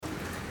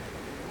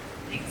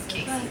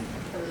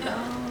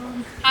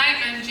Hi,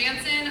 I'm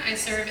Jansen. I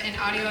serve in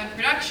audio and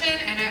production,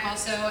 and I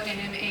also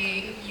am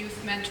a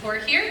youth mentor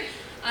here.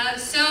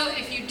 So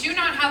if you do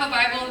not have a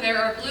Bible, there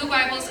are blue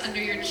Bibles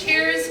under your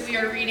chairs. We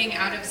are reading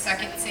out of 2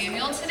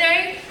 Samuel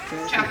today,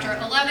 chapter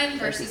 11,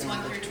 verses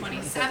 1 through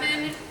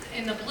 27.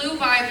 In the blue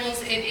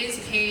Bibles, it is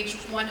page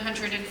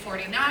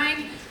 149.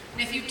 And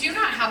if you do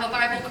not have a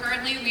Bible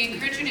currently, we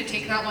encourage you to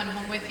take that one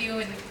home with you,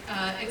 and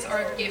it's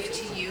our gift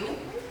to you.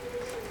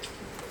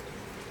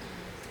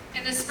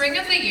 In the spring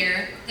of the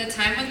year, the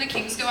time when the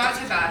kings go out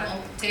to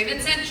battle,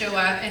 David sent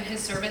Joab and his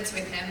servants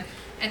with him,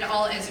 and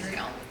all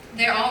Israel.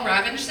 They all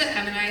ravaged the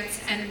Ammonites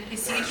and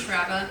besieged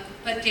Rabbah,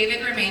 but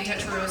David remained at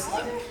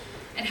Jerusalem.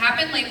 It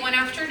happened late one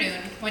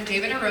afternoon, when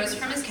David arose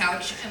from his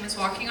couch and was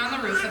walking on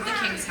the roof of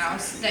the king's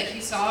house, that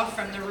he saw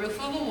from the roof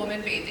of a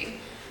woman bathing,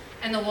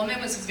 and the woman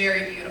was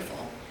very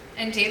beautiful.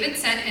 And David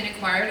sent and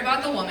inquired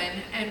about the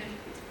woman, and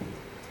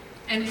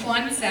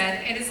one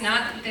said, "It is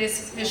not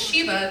this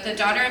Bathsheba, the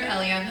daughter of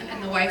Eliam,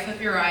 and the wife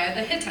of Uriah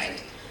the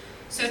Hittite?"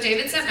 So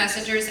David sent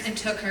messengers and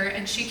took her,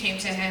 and she came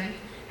to him,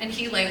 and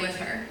he lay with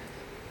her.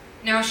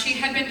 Now she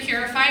had been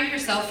purifying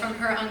herself from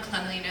her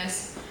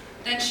uncleanliness.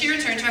 Then she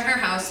returned to her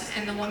house,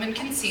 and the woman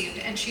conceived,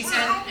 and she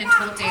said and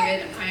told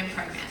David, "I am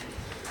pregnant."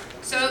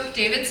 So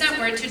David sent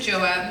word to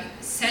Joab,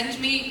 "Send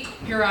me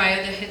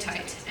Uriah the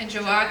Hittite." And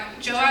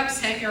Joab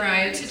sent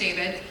Uriah to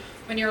David.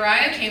 When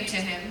Uriah came to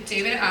him,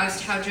 David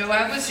asked how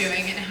Joab was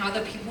doing and how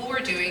the people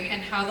were doing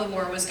and how the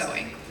war was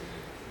going.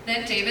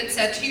 Then David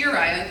said to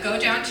Uriah, "Go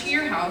down to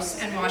your house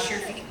and wash your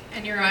feet."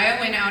 And Uriah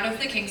went out of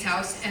the king's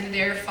house, and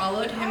there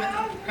followed him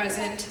a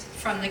present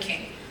from the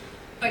king.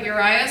 But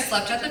Uriah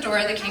slept at the door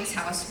of the king's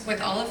house with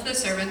all of the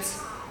servants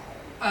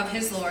of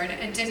his lord,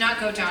 and did not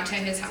go down to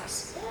his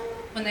house.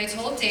 When they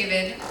told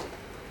David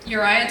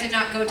Uriah did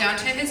not go down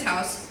to his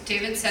house,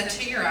 David said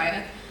to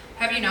Uriah,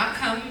 "Have you not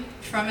come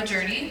from a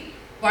journey?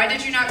 Why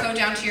did you not go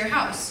down to your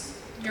house?"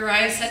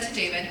 Uriah said to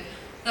David,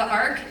 "The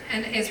ark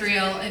and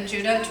Israel and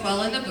Judah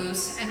dwell in the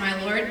booths, and my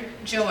lord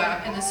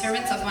Joab and the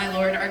servants of my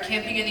lord are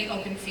camping in the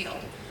open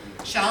field.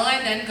 Shall I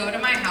then go to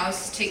my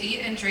house to eat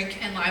and drink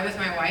and lie with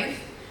my wife?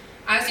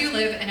 As you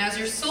live and as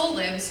your soul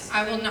lives,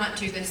 I will not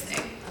do this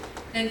thing."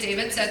 Then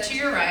David said to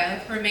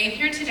Uriah, "Remain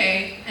here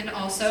today and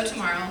also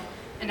tomorrow,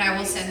 and I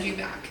will send you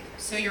back."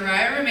 So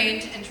Uriah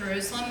remained in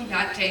Jerusalem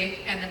that day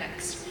and the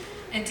next.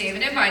 And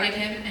David invited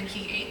him, and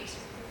he ate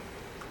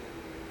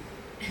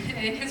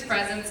in his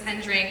presence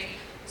and drank,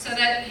 so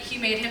that he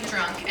made him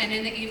drunk. And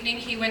in the evening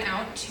he went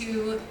out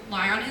to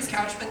lie on his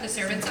couch with the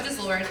servants of his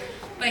lord,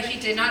 but he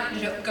did not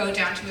go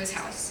down to his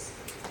house.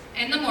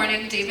 In the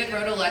morning David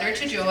wrote a letter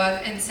to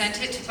Joab and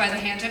sent it by the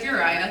hand of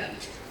Uriah.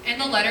 In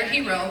the letter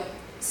he wrote,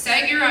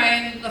 "Set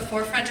Uriah in the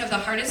forefront of the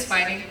hardest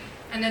fighting,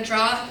 and then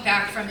draw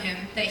back from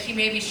him, that he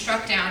may be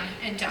struck down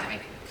and die."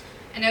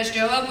 And as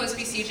Joab was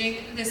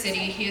besieging the city,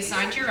 he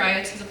assigned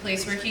Uriah to the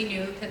place where he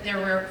knew that there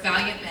were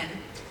valiant men.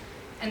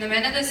 And the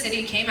men of the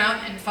city came out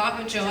and fought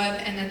with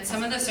Joab, and then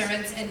some of the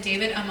servants and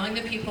David among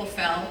the people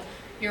fell.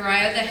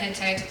 Uriah the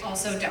Hittite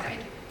also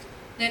died.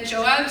 Then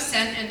Joab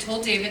sent and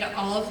told David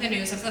all of the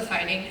news of the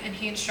fighting, and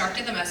he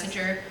instructed the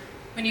messenger,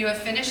 "When you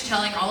have finished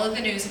telling all of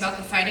the news about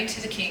the fighting to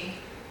the king,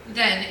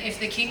 then if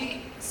the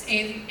king's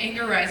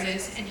anger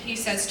rises and he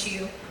says to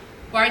you,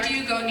 'Why do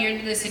you go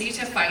near the city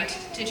to fight?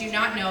 Did you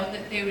not know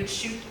that they would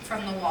shoot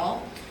from the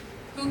wall?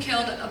 Who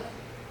killed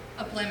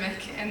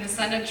Abimelech and the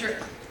son of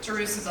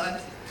Jerusalem?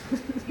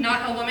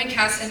 Not a woman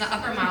cast in the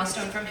upper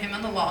milestone from him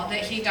on the wall,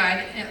 that he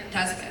died at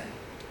Thezbeh.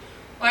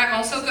 Why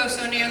also go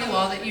so near the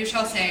wall that you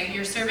shall say,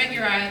 Your servant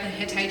Uriah the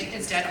Hittite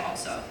is dead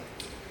also?'"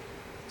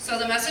 So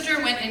the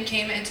messenger went and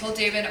came and told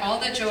David all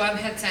that Joab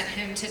had sent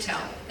him to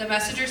tell. The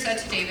messenger said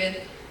to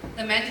David,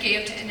 "The men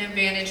gave an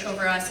advantage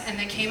over us, and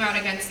they came out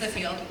against the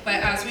field. But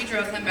as we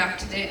drove them back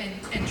to the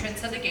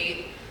entrance of the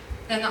gate,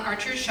 then the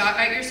archers shot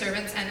at your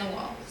servants and the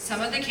wall.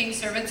 Some of the king's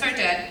servants are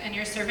dead, and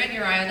your servant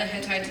Uriah the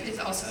Hittite is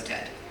also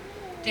dead."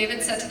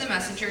 David said to the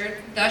messenger,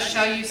 "Thus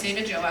shall you say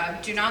to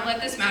Joab, 'Do not let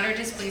this matter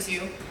displease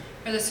you,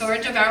 for the sword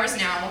devours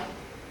now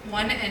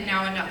one and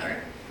now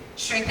another.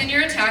 Strengthen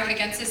your attack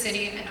against the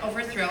city and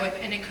overthrow it,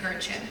 and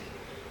encourage him.'"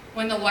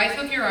 When the wife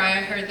of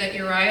Uriah heard that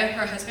Uriah,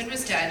 her husband,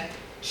 was dead,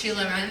 she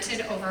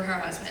lamented over her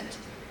husband.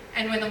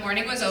 And when the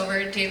mourning was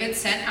over, David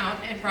sent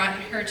out and brought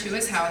her to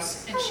his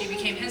house, and she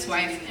became his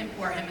wife and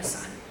bore him a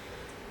son.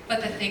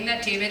 But the thing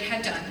that David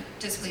had done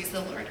displeased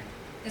the Lord.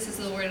 This is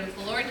the word of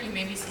the Lord. You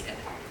may be seated.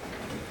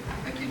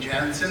 Thank you,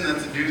 Jansen.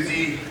 That's a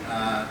doozy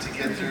to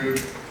get through.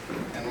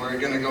 And we're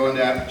going to go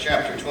into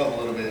chapter 12 a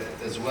little bit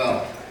as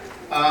well.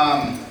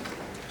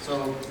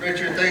 So,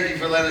 Richard, thank you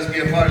for letting us be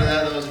a part of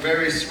that. That was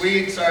very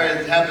sweet. Sorry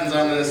it happens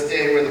on this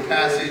day where the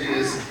passage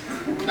is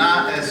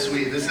not as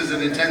sweet. This is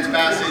an intense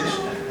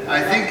passage.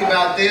 I think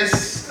about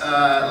this,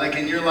 like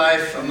in your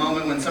life, a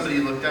moment when somebody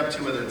you looked up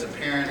to, whether it's a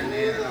parent, an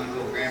aunt, an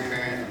uncle,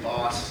 grandparent, a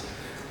boss,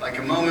 like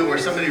a moment where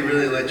somebody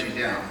really let you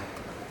down.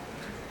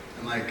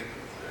 And like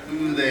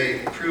who they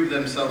proved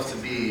themselves to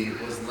be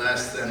was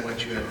less than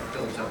what you had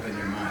built up in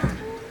your mind.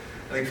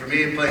 Like for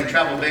me, playing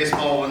travel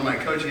baseball, one of my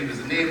coaches, he was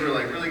a neighbor,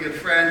 like really good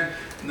friend.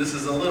 And this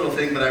is a little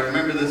thing, but I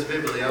remember this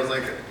vividly. I was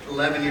like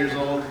 11 years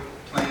old,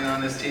 playing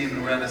on this team,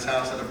 and we're at his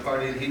house at a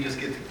party, and he just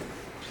gets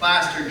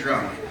plastered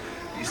drunk.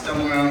 He's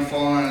stumbling around,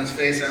 falling on his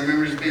face. I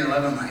remember just being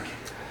 11, like,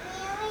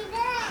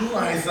 who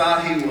I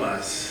thought he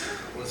was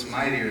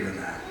mightier than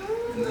that.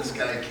 And this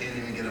guy can't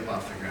even get up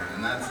off the ground.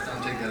 And that's,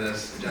 don't take that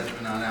as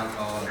judgment on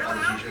alcohol.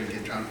 Obviously, you shouldn't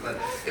get drunk. But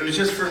it was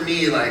just for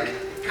me, like,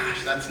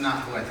 gosh, that's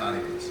not who I thought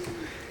he was.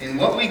 And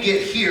what we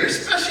get here,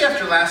 especially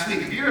after last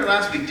week, if you heard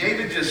last week,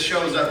 David just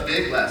shows up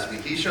big last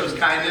week. He shows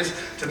kindness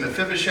to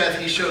Mephibosheth.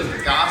 He shows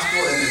the gospel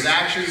in his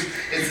actions.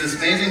 It's this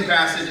amazing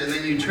passage. And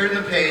then you turn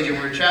the page, and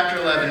we're in chapter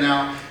 11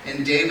 now,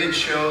 and David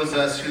shows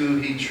us who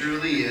he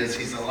truly is.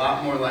 He's a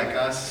lot more like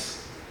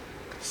us,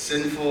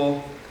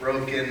 sinful,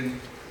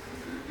 broken,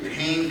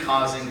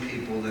 pain-causing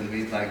people than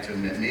we'd like to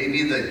admit.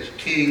 Maybe the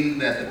king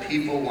that the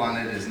people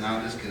wanted is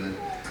not as good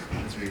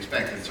as we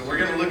expected. So we're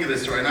going to look at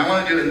this story, and I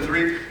want to do it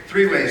in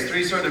three ways,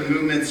 three sort of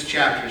movements,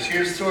 chapters.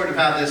 Here's sort of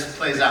how this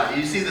plays out.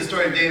 You see the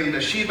story of David and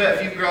Bathsheba.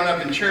 If you've grown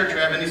up in church or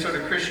have any sort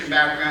of Christian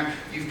background,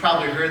 you've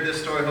probably heard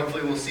this story.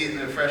 Hopefully we'll see it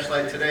in a fresh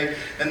light today.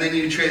 And then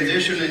you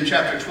transition in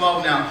chapter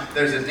 12 now.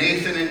 There's a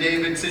Nathan and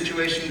David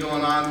situation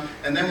going on.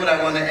 And then what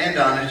I want to end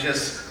on is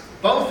just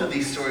both of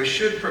these stories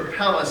should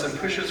propel us and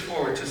push us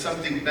forward to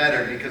something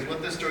better, because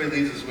what this story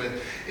leaves us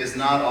with is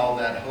not all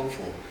that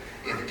hopeful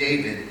if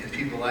David and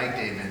people like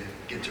David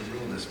get to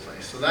rule this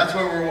place. So that's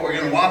where we're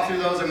going to walk through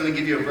those. I'm going to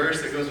give you a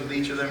verse that goes with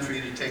each of them for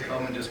you to take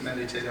home and just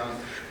meditate on.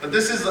 But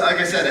this is, like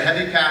I said, a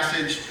heavy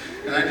passage,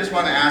 and I just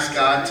want to ask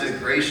God to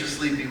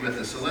graciously be with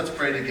us. So let's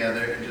pray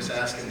together and just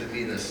ask him to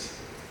meet us.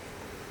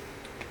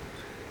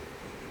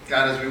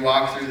 God, as we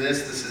walk through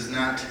this is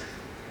not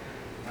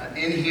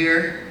in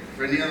here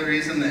for any other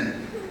reason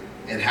than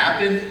it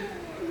happened,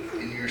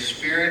 and your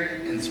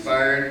spirit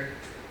inspired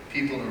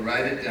people to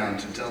write it down,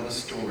 to tell the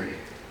story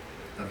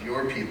of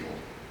your people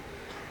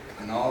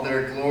and all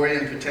their glory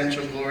and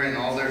potential glory and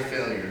all their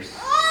failures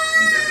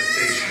and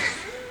devastation.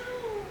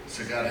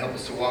 So God, help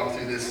us to walk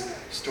through this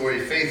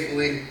story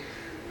faithfully.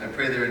 I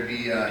pray there would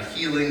be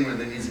healing where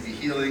there needs to be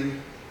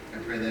healing. I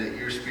pray that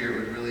your spirit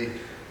would really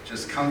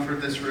just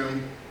comfort this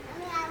room,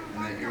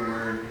 and that your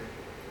word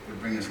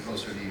would bring us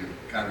closer to you.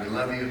 God, we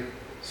love you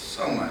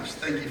so much.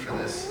 Thank you for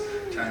this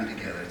time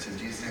together. It's in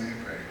Jesus' name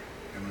we pray.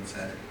 Everyone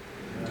said,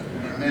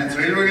 amen. So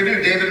here's what we're going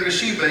to do. David and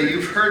Bathsheba,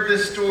 you've heard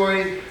this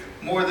story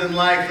more than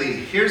likely.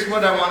 Here's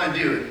what I want to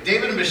do.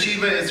 David and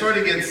Bathsheba, it sort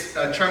of gets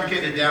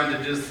truncated down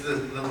to just the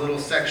little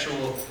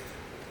sexual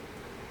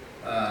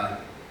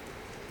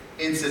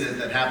incident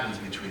that happens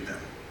between them.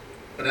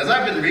 But as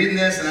I've been reading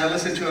this, and I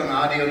listened to an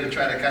audio to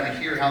try to kind of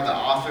hear how the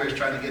author is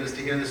trying to get us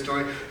to hear the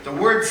story, the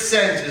word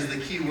sent is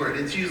the key word.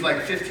 It's used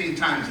like 15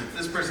 times. It's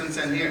this person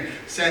sent here,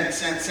 sent.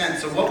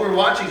 So what we're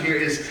watching here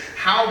is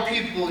how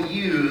people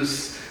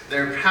use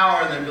their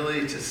power and their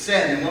ability to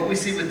send. And what we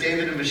see with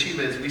David and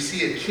Bathsheba is we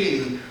see a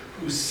king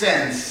who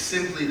sends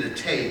simply to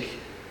take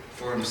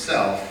for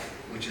himself,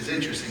 which is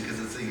interesting because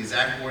it's the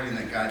exact warning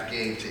that God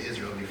gave to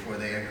Israel before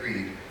they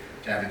agreed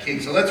to have a king.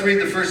 So let's read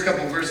the first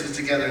couple verses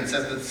together and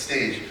set the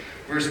stage.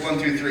 Verse 1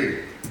 through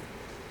 3.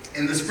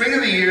 In the spring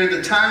of the year,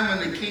 the time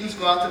when the kings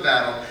go out to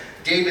battle,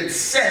 David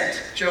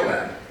sent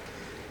Joab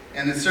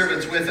and his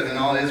servants with him and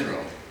all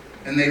Israel.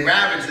 And they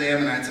ravaged the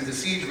Ammonites and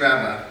besieged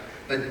Rabbah.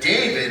 But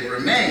David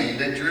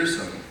remained at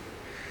Jerusalem.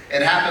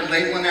 It happened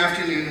late one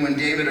afternoon when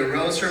David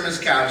arose from his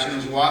couch and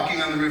was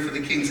walking on the roof of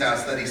the king's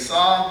house that he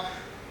saw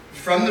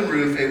from the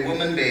roof a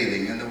woman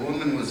bathing, and the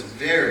woman was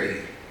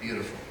very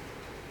beautiful.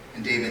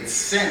 And David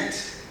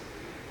sent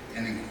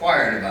and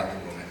inquired about the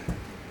woman.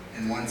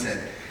 And one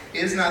said,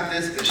 "Is not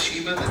this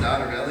Bathsheba, the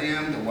daughter of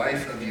Eliam, the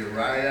wife of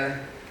Uriah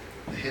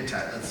the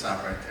Hittite?" Let's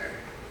stop right there.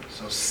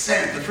 So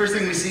sent. The first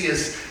thing we see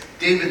is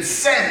David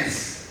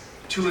sends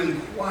to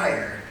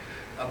inquire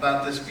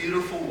about this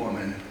beautiful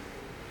woman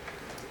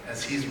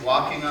as he's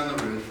walking on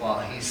the roof while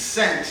he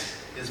sent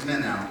his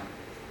men out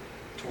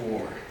to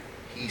war.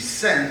 He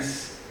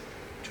sends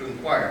to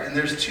inquire. And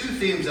there's two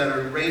themes that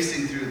are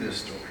racing through this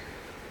story.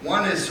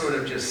 One is sort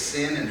of just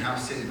sin and how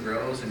sin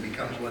grows and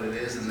becomes what it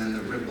is, and then the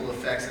ripple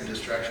effects of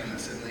destruction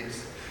that sin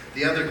leaves.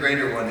 The other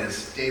greater one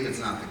is David's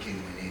not the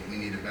king we need. We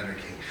need a better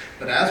king.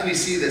 But as we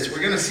see this,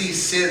 we're going to see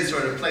sin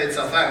sort of play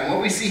itself out. And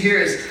what we see here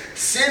is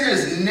sin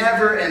is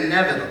never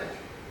inevitable.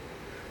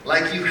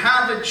 Like you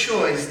have a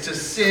choice to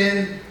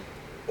sin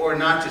or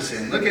not to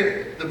sin. Look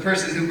at the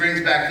person who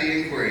brings back the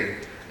inquiry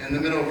in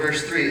the middle of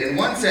verse 3. And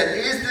one said,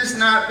 "Is this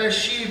not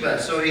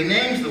Bathsheba?" So he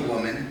names the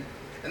woman.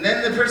 And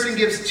then the person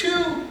gives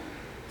two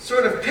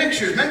sort of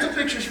pictures, mental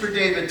pictures for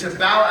David to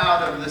bow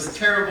out of this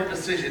terrible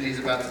decision he's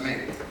about to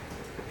make.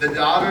 The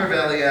daughter of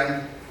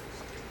Eliam,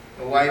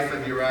 the wife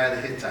of Uriah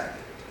the Hittite.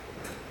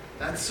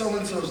 That's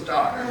so-and-so's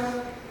daughter.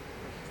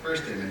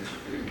 First image.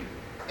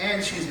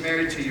 And she's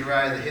married to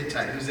Uriah the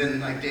Hittite, who's in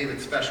like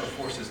David's special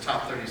forces,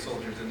 top 30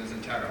 soldiers in his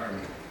entire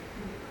army.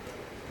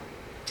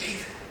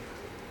 David.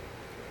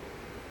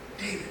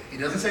 He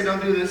doesn't say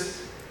don't do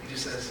this. He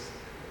just says,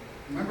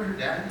 remember her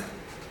dad?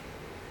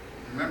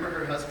 Remember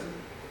her husband?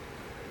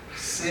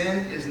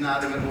 Sin is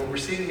not, what we're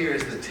seeing here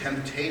is the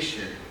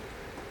temptation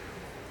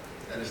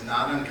that is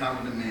not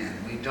uncommon to man.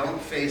 We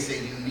don't face a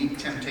unique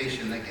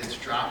temptation that gets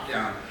dropped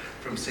down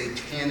from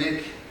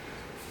satanic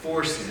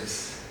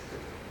forces.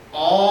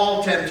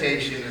 All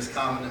temptation is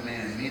common to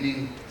man,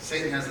 meaning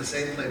Satan has the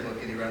same playbook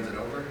and he runs it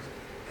over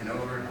and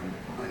over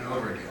and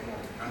over again.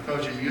 I'm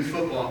coaching youth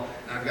football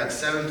and I've got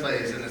 7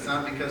 plays, and it's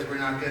not because we're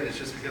not good, it's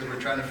just because we're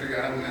trying to figure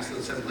out how to master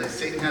those 7 plays.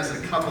 Satan has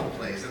a couple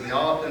plays and they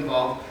all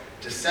involve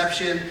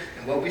deception,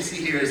 and what we see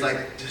here is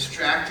like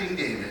distracting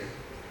David.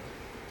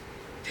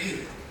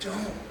 David,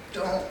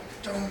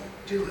 don't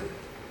do it.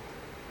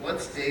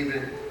 What's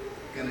David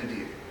gonna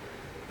do?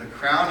 The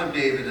crown of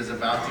David is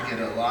about to get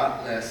a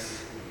lot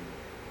less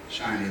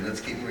shiny.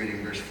 Let's keep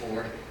reading verse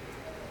 4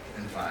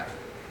 and 5.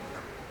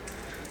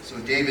 So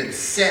David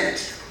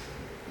sent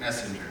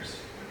messengers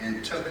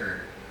and took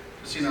her.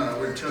 Just so you know, that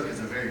word took is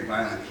a very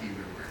violent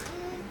Hebrew word.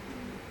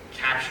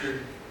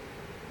 Captured,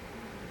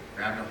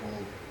 grabbed a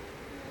hold,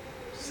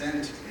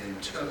 sent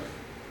and took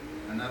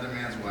another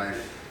man's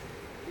wife,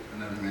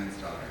 another man's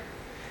daughter.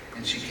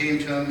 And she came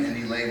to him, and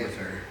he lay with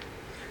her.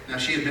 Now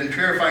she had been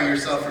purifying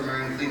herself from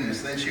her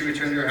uncleanness. Then she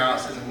returned to her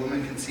house, and the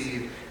woman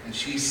conceived, and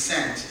she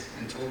sent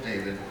and told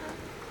David,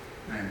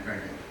 I am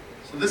pregnant.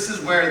 So this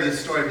is where the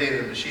story of David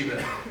and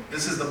Bathsheba,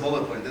 this is the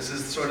bullet point. This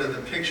is sort of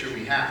the picture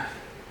we have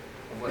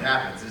of what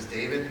happens, is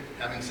David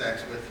having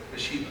sex with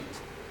Bathsheba.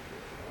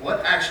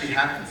 What actually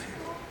happens here?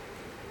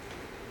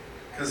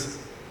 Because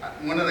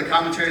one of the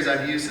commentaries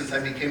I've used since I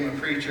became a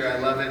preacher, I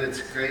love it,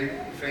 it's great,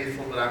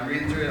 faithful, but I'm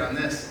reading through it on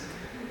this.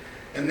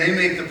 And they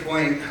make the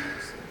point,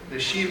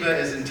 Bathsheba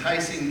is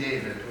enticing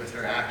David with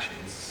her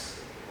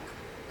actions.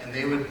 And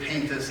they would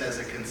paint this as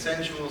a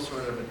consensual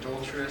sort of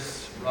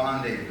adulterous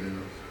rendezvous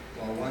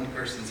while one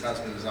person's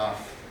husband is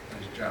off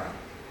on his job.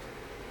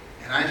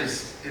 And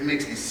it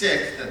makes me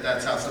sick that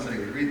that's how somebody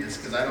would read this,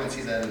 because I don't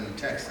see that in the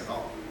text at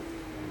all.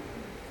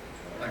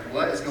 Like,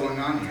 what is going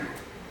on here?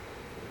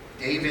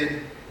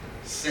 David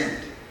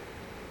sinned.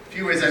 A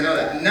few ways I know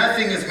that.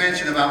 Nothing is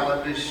mentioned about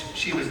what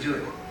she was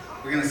doing.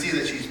 We're going to see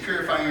that she's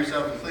purifying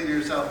herself and cleaning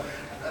herself.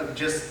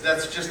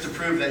 That's just to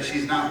prove that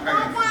she's not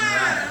pregnant from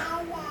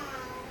Uriah.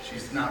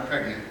 She's not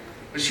pregnant.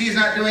 But she's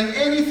not doing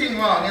anything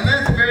wrong. And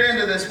then at the very end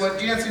of this, what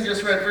Jansen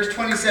just read, verse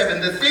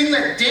 27, the thing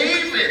that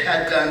David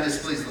had done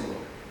displeased the Lord.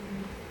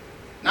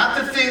 Not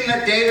the thing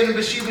that David and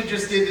Bathsheba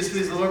just did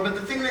displeased the Lord, but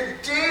the thing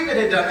that David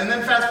had done. And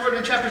then fast forward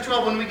to chapter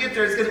 12, when we get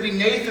there, it's going to be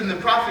Nathan, the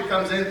prophet,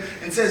 comes in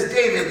and says,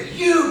 David,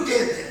 you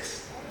did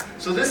this.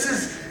 So this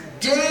is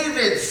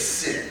David's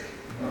sin,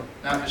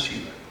 not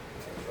Bathsheba.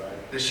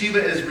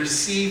 Bathsheba is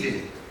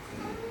receiving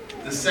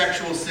the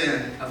sexual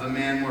sin of a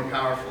man more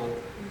powerful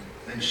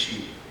than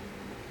she.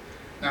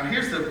 Now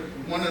here's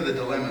one of the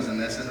dilemmas in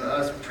this, and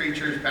us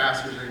preachers,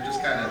 pastors are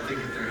just kind of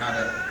thinking through how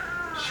to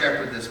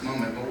shepherd this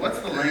moment, but what's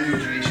the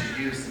language we should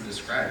use to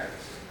describe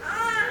this?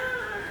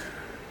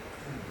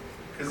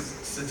 Because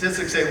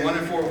statistics say 1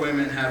 in 4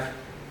 women have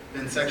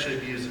been sexually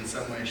abused in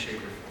some way, shape, or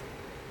form.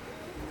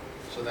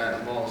 So that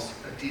involves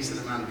a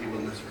decent amount of people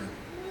in this room.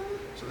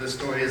 So this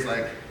story is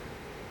like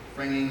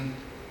bringing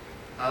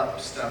up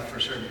stuff for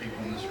certain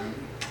people in this room.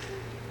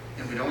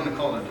 And we don't want to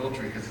call it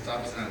adultery because it's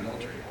obviously not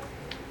adultery.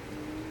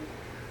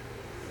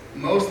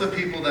 Most of the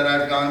people that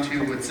I've gone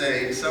to would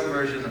say some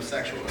version of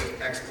sexual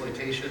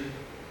exploitation.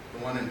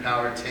 The one in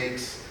power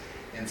takes,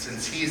 and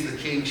since he's the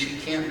king, she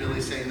can't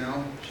really say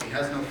no. She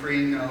has no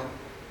free no.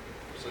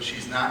 So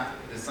it's not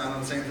on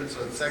the same foot.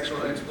 So it's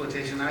sexual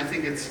exploitation. I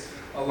think it's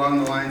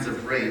along the lines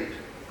of rape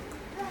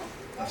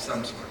of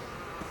some sort.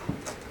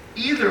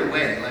 Either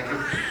way, like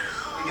if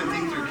we can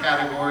think through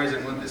categories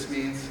and what this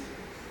means,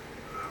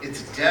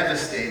 it's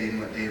devastating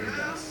what David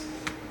does.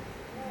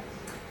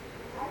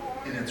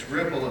 And its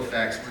ripple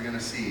effects we're going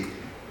to see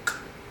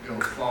go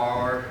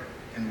far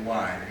and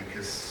wide,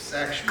 because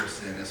sexual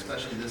sin,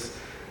 especially this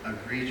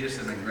egregious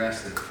and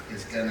aggressive,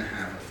 is going to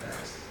have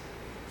effects.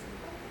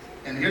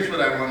 And here's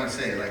what I want to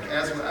say. Like,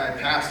 as I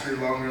pastor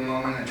longer and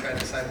longer and I try to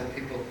disciple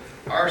people,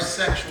 our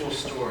sexual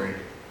story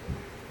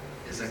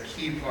is a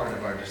key part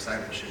of our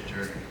discipleship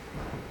journey.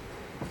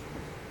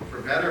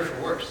 For better or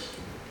for worse.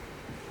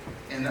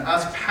 And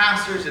us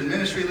pastors and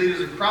ministry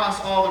leaders across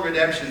all the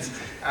redemptions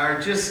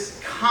are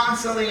just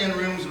constantly in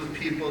rooms with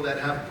people that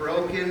have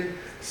broken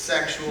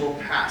sexual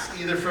past,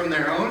 either from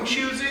their own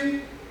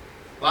choosing,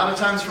 a lot of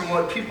times from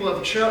what people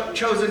have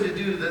chosen to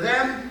do to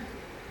them.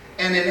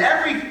 And in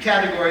every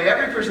category,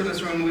 every person in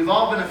this room, we've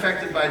all been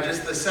affected by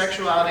just the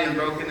sexuality and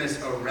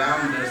brokenness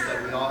around us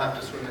that we all have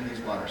to swim in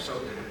these waters.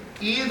 So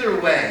either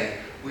way,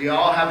 we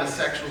all have a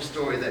sexual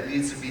story that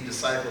needs to be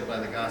discipled by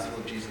the gospel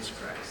of Jesus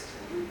Christ.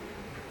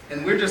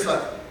 And we're just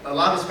like, a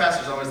lot of us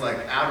pastors are always like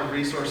out of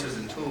resources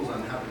and tools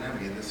on how to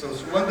navigate this. So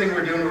one thing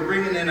we're doing, we're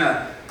bringing in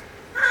a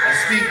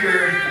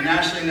speaker, a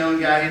nationally known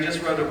guy. He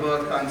just wrote a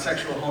book on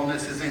sexual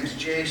wholeness. His name's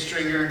Jay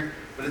Stringer,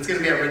 but it's going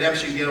to be at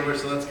Redemption Gilbert,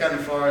 so that's kind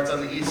of far. It's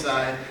on the east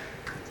side.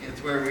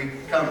 It's where we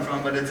come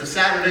from, but it's a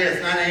Saturday.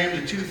 It's 9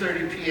 a.m. to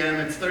 2:30 p.m.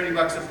 It's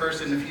 $30 a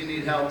person. If you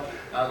need help,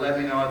 let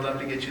me know. I'd love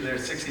to get you there.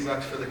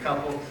 $60 for the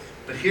couple.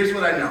 But here's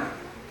what I know.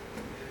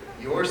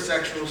 your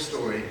sexual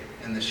story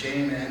and the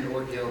shame and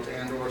or guilt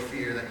and or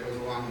fear that goes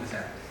along with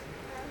that.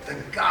 The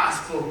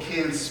gospel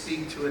can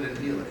speak to it and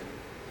heal it.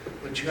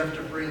 But you have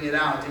to bring it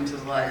out into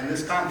the light. And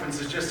this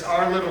conference is just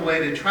our little way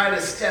to try to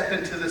step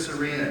into this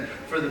arena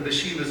for the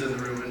Bathshebas of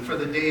the room and for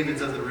the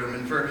Davids of the room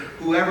and for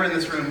whoever in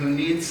this room who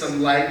needs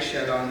some light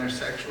shed on their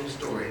sexual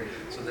story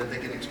so that they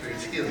can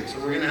experience healing. So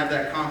we're going to have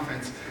that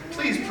conference.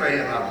 Please pray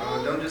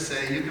about it. Don't just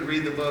say, you can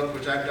read the book,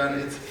 which I've done.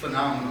 It's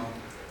phenomenal.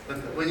 But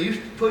when you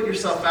put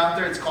yourself out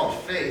there, it's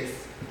called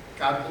faith.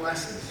 God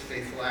blesses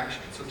faithful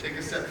action. So take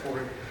a step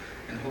forward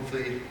and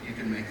hopefully you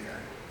can make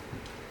that.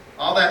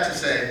 All that to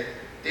say,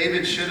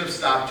 David should have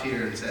stopped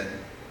here and said,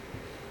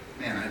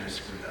 man, I just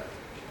screwed up.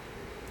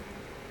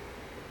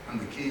 I'm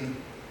the king.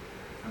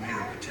 I'm here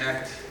to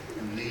protect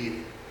and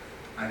lead.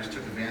 I just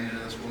took advantage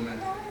of this woman.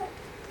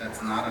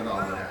 That's not at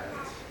all what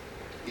happens.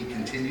 He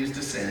continues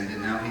to send,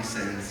 and now he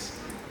sends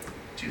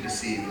to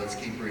deceive. Let's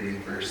keep reading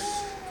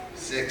verse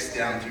 6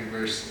 down through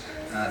verse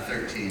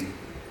 13.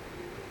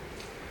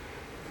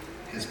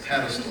 His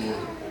pedestal,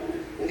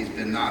 he's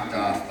been knocked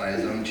off by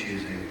his own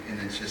choosing, and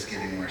it's just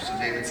getting worse. So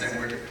David sent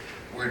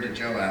word to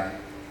Joab,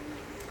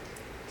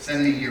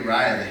 send me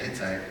Uriah the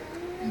Hittite.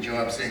 And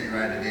Joab sent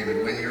Uriah to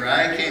David. When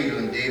Uriah came to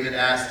him, David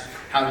asked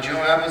how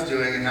Joab was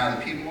doing and how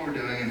the people were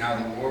doing and how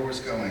the war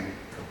was going.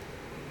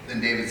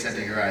 Then David said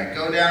to Uriah,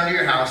 go down to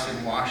your house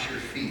and wash your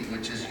feet,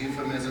 which is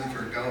euphemism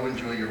for go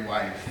enjoy your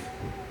wife.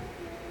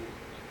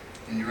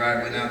 And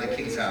Uriah went out of the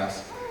king's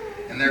house,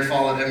 and there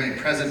followed him a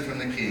present from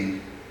the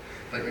king.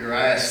 But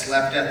Uriah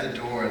slept at the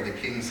door of the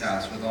king's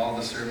house with all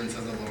the servants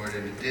of the Lord,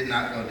 and did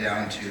not go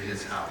down to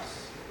his house.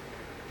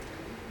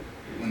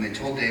 When they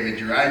told David,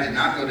 Uriah did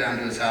not go down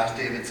to his house,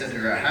 David said to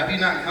Uriah, have you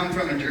not come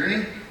from a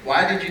journey?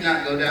 Why did you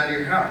not go down to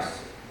your house?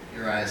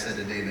 Uriah said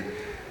to David,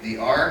 the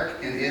ark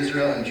and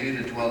Israel and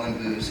Judah dwell in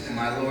booths, and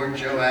my lord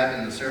Joab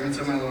and the servants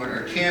of my lord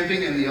are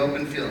camping in the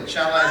open field.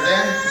 Shall I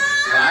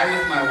then lie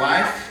with my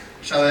wife?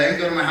 Shall I then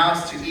go to my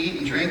house to eat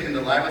and drink and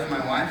to lie with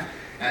my wife?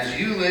 As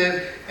you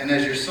live and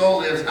as your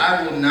soul lives,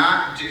 I will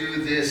not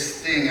do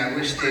this thing. I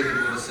wish David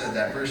would have said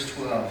that. Verse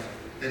 12.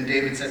 Then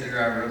David said to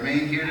Uriah,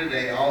 remain here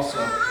today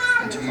also,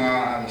 and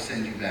tomorrow I will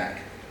send you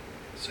back.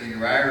 So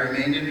Uriah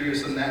remained in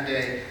Jerusalem that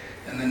day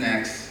and the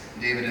next.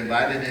 David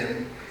invited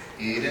him.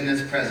 He ate in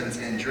his presence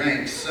and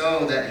drank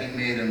so that he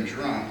made him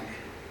drunk.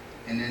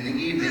 And in the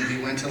evening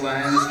he went to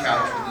lie on his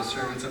couch with the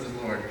servants of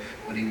the Lord,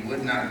 but he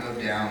would not go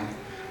down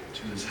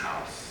to his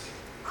house.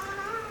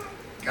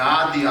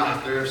 God, the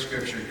author of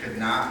Scripture, could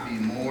not be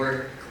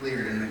more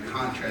clear in the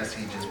contrast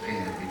he just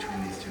painted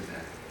between these two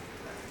men.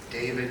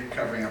 David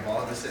covering up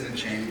all of his sin and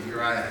shame.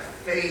 Uriah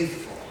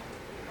faithful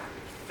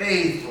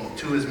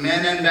to his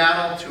men in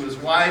battle, to his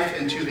wife,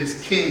 and to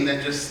his king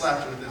that just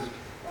slept with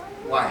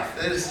his wife.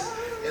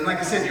 And like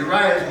I said,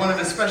 Uriah is one of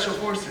his special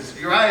forces.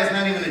 Uriah is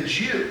not even a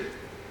Jew.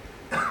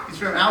 He's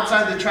from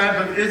outside the tribe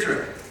of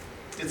Israel.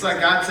 It's like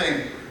God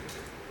saying,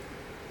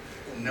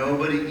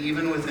 nobody,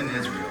 even within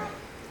Israel,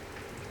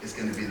 is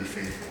going to be the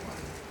faithful one.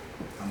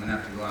 I'm going to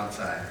have to go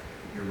outside.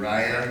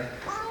 Uriah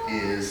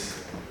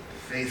is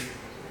faithful.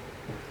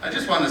 I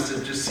just want us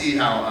to just see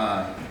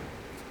how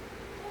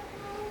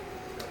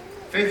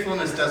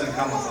faithfulness doesn't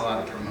come with a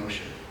lot of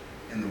promotion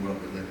in the world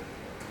we live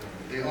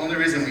in. The only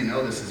reason we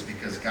know this is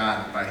because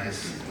God, by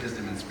his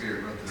wisdom and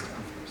spirit, wrote this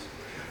down for us.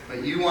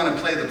 But you want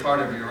to play the part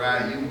of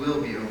Uriah, you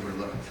will be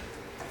overlooked.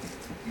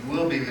 You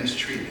will be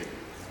mistreated.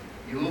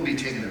 You will be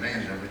taken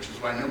advantage of, which is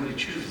why nobody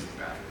chooses the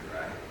path of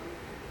Uriah.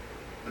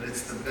 But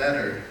it's the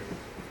better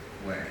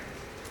way.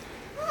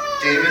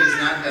 David is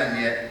not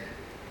done yet.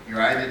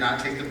 Uriah did not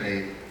take the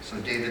bait. So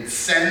David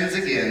sends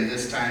again,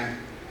 this time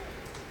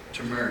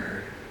to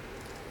murder.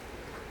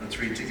 Let's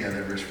read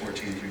together verse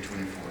 14 through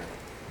 24.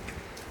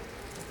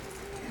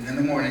 And in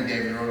the morning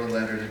David wrote a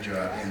letter to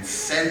Joab and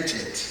sent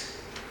it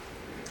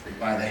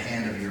by the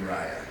hand of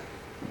Uriah.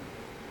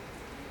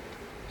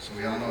 So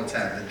we all know what's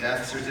happened. The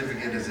death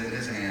certificate is in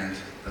his hand,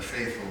 the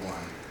faithful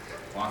one,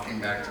 walking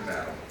back to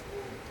battle.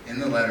 In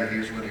the letter,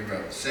 here's what he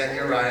wrote. Set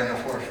Uriah in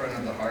the forefront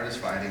of the hardest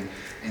fighting,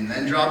 and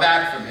then draw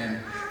back from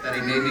him, that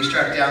he may be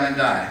struck down and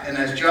die. And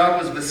as Joab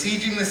was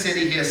besieging the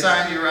city, he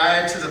assigned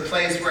Uriah to the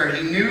place where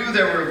he knew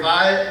there were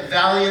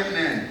valiant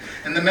men.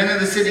 And the men of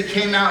the city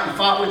came out and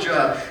fought with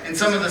Joab, and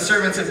some of the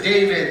servants of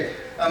David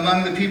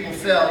among the people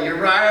fell.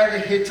 Uriah the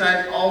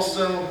Hittite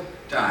also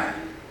died.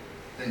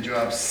 Then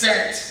Joab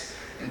sent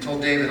and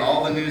told David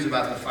all the news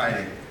about the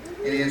fighting.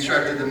 And he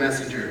instructed the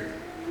messenger,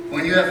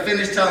 when you have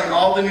finished telling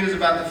all the news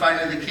about the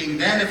fighting of the king,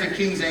 then if a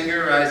king's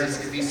anger arises,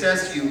 if he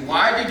says to you,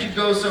 why did you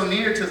go so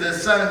near to the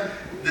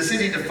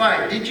city to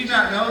fight? Did you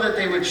not know that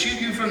they would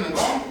shoot you from the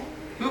wall?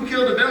 Who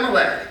killed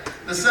Abimelech,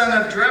 the son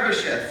of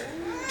Jerubbesheth?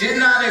 Did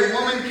not a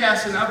woman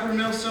cast an upper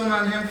millstone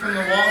on him from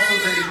the wall so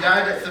that he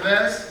died at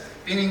Thebez?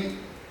 Meaning,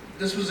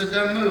 this was a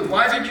dumb move.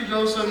 Why did you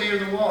go so near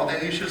the wall?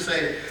 Then you shall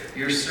say,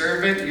 your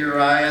servant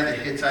Uriah the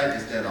Hittite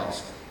is dead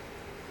also.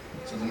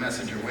 So the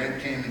messenger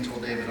came and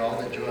told David all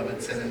that Joab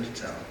had sent him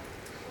to tell.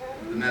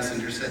 The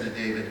messenger said to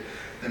David,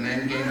 the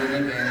men gained an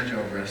advantage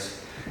over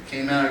us,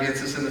 came out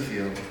against us in the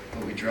field,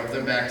 but we drove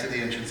them back to the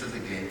entrance of the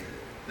gate.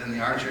 Then the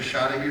archers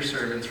shot at your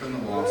servants from the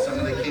wall. Some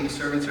of the king's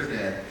servants are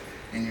dead,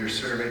 and your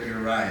servant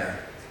Uriah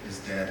is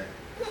dead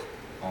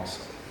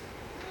also.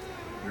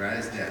 Uriah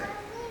is dead.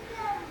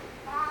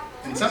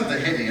 And something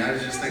hit me. I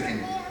was just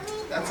thinking,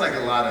 that's like a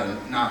lot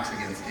of knocks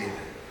against David.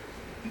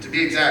 And to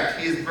be exact,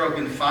 he has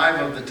broken 5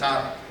 of the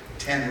top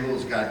 10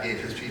 rules God gave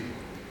his people.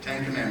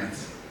 10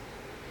 commandments.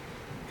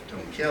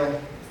 Don't kill.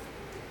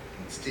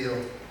 Don't steal.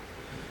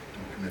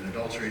 Don't commit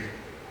adultery.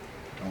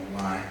 Don't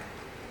lie.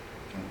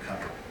 Don't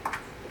covet.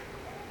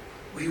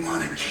 We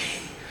want a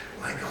king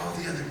like all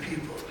the other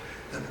people.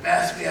 The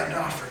best we have to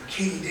offer.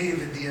 King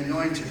David, the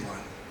anointed one.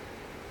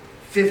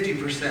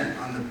 50%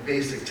 on the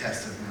basic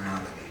test of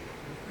morality.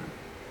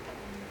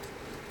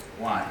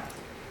 Why?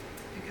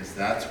 Because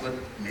that's what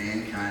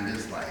mankind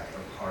is like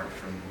apart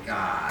from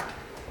God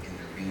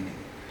intervening.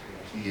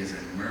 He is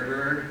a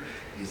murderer,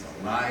 he's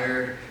a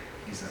liar,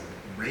 he's a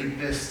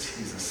rapist,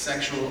 he's a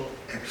sexual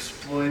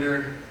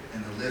exploiter,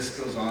 and the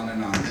list goes on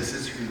and on. This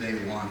is who they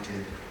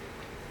wanted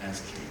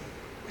as king.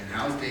 And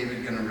how's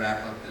David going to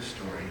wrap up this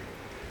story?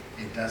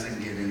 It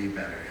doesn't get any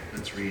better.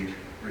 Let's read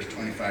verse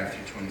 25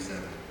 through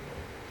 27.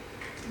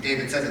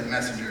 David said to the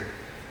messenger,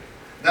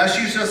 "Thus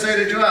you shall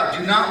say to Joab,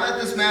 do not let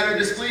this matter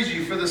displease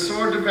you, for the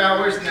sword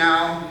devours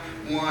now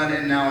one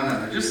and now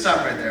another." Just stop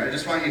right there. I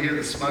just want you to hear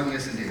the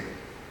smugness in David.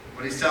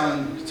 What he's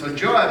telling, so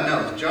Joab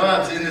knows.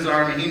 Joab's in his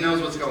army. He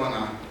knows what's going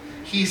on.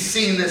 He's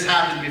seen this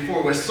happen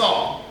before with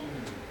Saul.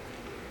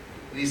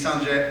 And he's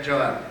telling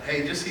Joab,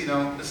 hey, just so you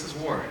know, this is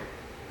war.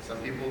 Some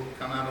people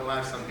come out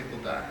alive, some people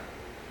die.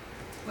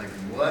 Like,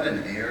 what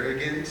an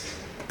arrogant,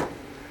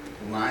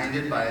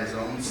 blinded by his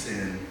own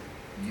sin,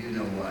 you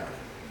know what.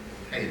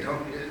 Hey,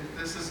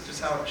 this is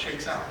just how it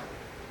shakes out.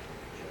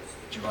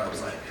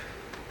 Joab's like,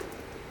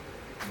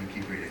 let me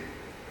keep reading.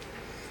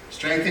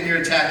 Strengthen your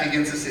attack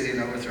against the city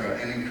and overthrow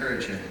it, and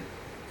encourage him.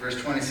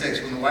 Verse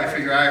 26, when the wife of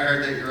Uriah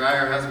heard that Uriah,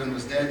 her husband,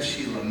 was dead,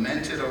 she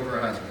lamented over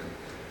her husband.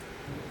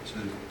 So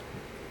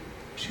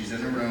she's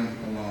in a room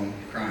alone,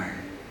 crying.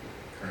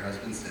 Her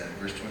husband's dead.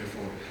 Verse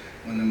 24,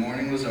 when the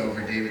mourning was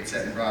over, David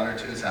sent and brought her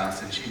to his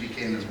house, and she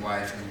became his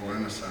wife and bore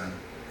him a son.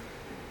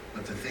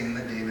 But the thing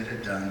that David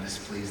had done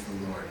displeased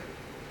the Lord.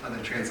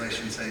 Other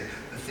translations say,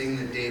 the thing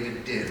that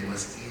David did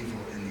was evil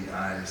in the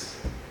eyes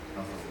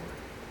of the Lord.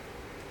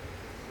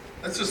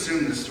 Let's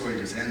assume this story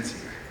just ends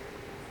here.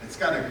 It's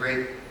got a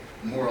great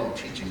moral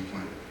teaching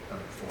point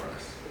for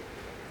us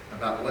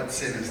about what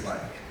sin is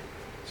like.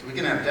 So we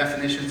can have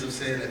definitions of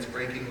sin, it's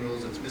breaking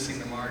rules, it's missing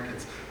the mark,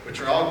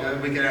 which are all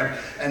good. We can have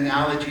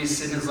analogies,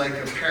 sin is like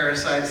a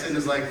parasite, sin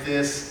is like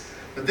this.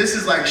 But this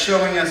is like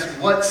showing us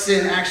what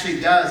sin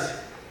actually does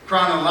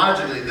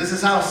chronologically. This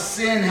is how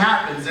sin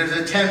happens. There's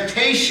a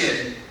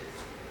temptation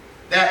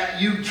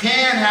that you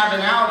can have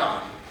an out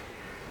on.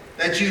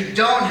 That you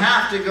don't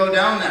have to go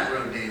down that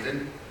road,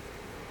 David.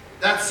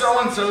 That's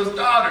so-and-so's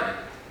daughter.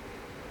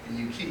 And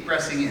you keep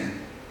pressing in.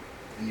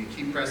 And you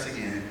keep pressing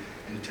in.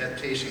 And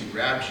temptation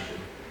grabs you.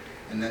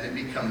 And then it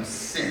becomes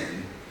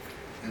sin.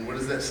 And what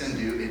does that sin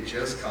do? It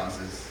just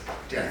causes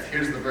death.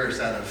 Here's the verse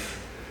out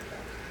of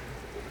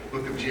the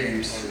book of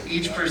James.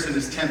 Each person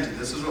is tempted.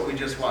 This is what we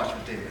just watched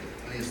with David.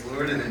 When he is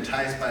lured and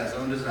enticed by his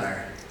own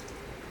desire.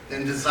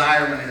 Then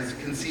desire, when it is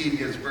conceived,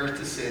 gives birth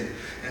to sin.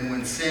 And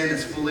when sin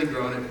is fully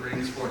grown, it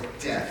brings forth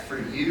death for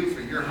you, for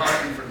your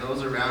heart, and for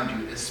those around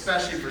you,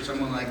 especially for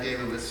someone like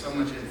David with so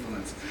much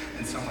influence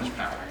and so much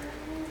power.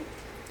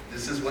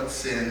 This is what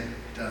sin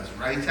does.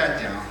 Write that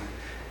down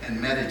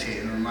and meditate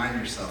and remind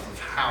yourself of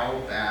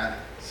how bad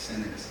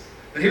sin is.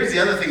 But here's the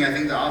other thing I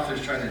think the author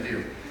is trying to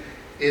do,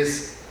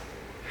 is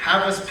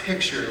have us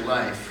picture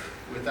life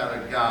without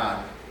a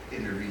God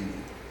intervening.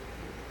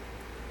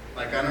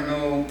 Like, I don't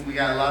know, we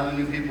got a lot of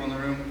new people in the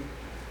room.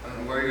 I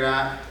don't know where you're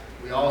at.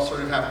 We all sort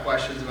of have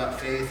questions about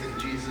faith and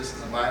Jesus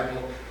and the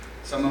Bible.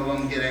 Some of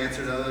them get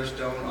answered, others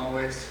don't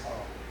always.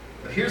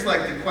 But here's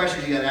like the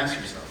question you got to ask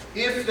yourself.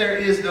 If there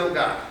is no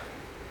God,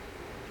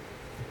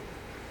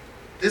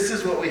 this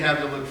is what we have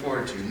to look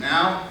forward to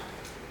now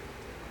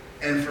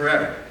and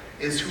forever.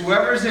 Is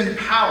whoever's in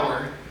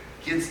power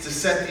gets to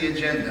set the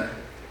agenda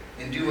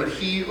and do what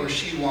he or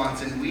she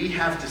wants, and we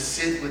have to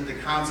sit with the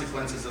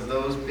consequences of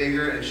those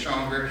bigger and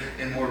stronger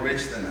and more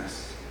rich than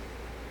us.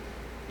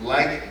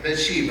 Like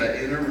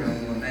Bathsheba in her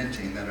room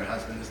lamenting that her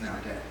husband is now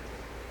dead.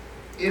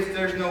 If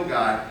there's no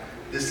God,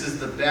 this is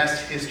the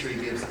best history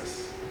gives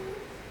us.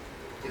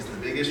 Is the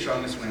biggest,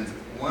 strongest wins.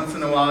 Once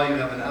in a while you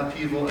have an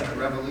upheaval and a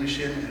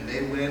revolution and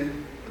they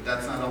win, but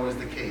that's not always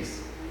the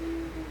case.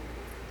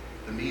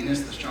 The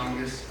meanest, the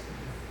strongest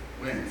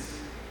wins.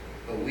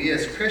 But we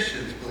as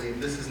Christians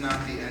believe this is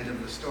not the end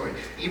of the story.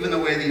 Even the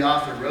way the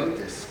author wrote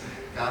this,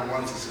 God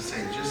wants us to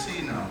say, just so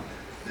you know,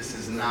 this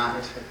is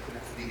not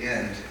the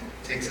end.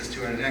 Takes us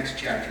to our next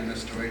chapter in the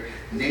story,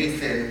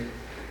 Nathan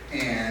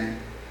and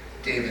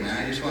David. And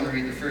I just want to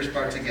read the first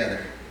part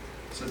together.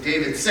 So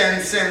David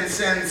sends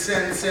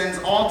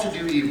all to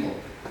do evil.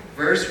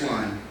 Verse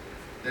 1,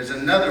 there's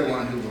another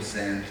one who will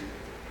send,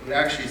 who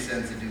actually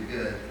sends to do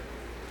good.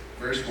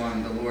 Verse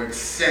 1, the Lord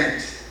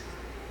sent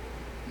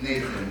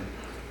Nathan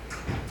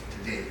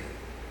to David.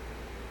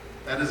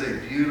 That is a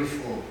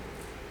beautiful,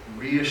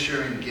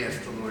 reassuring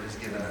gift the Lord has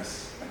given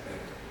us.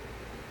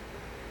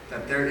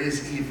 That there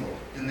is evil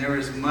and there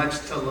is much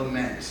to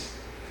lament.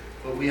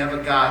 But we have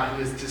a God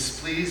who is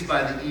displeased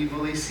by the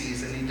evil he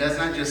sees, and he does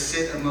not just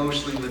sit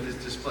emotionally with his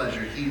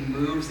displeasure. He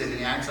moves and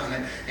he acts on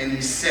it, and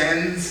he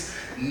sends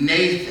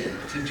Nathan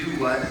to do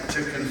what?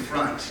 To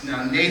confront.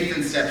 Now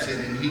Nathan steps in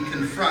and he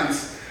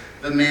confronts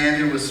the man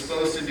who was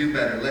supposed to do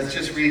better. Let's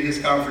just read his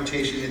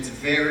confrontation. It's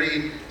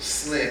very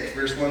slick.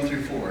 Verse 1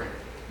 through 4.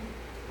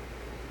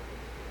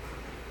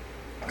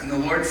 And the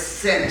Lord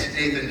sent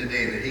Nathan to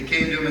David. He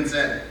came to him and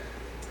said,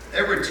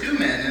 there were two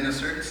men in a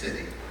certain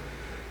city,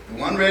 the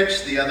one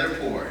rich, the other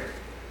poor.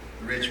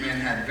 The rich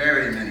man had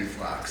very many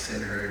flocks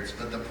and herds,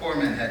 but the poor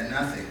man had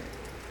nothing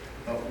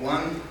but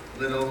one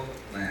little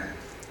lamb,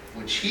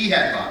 which he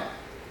had bought.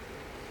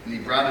 And he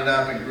brought it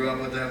up and grew up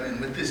with him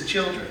and with his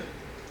children.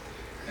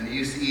 And he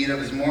used to eat of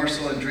his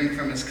morsel and drink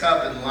from his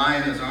cup and lie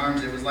in his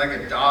arms. It was like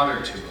a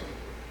daughter to him.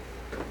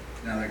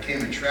 Now there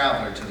came a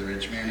traveler to the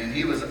rich man, and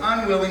he was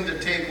unwilling to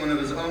take one of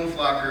his own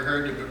flock or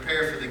herd to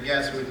prepare for the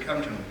guests who had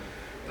come to him.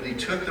 But he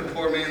took the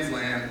poor man's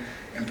lamb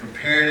and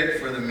prepared it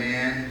for the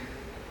man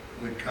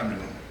who had come to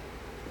him.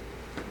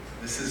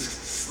 This is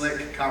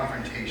slick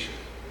confrontation.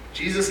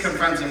 Jesus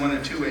confronts him one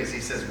of two ways. He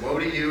says, woe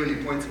to you, and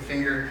he points a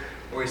finger,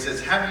 or he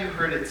says, have you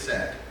heard it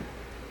said?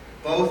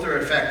 Both are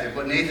effective.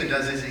 What Nathan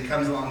does is he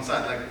comes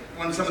alongside.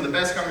 Like some of the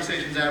best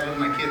conversations I have with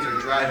my kids are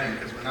driving,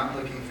 because we're not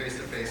looking face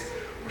to face,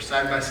 we're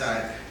side by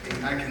side,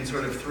 and I can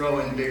sort of throw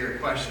in bigger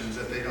questions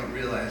that they don't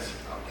realize,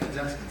 oh, Dad's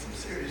asking some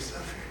serious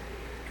stuff here.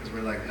 Because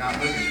we're like not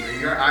looking. Where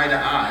you're eye to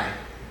eye,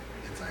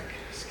 it's like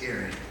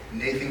scary.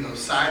 Nathan goes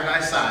side by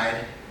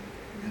side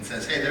and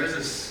says, hey, there's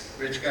this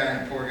rich guy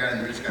and a poor guy,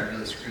 and the rich guy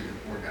really screwed the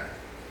poor guy.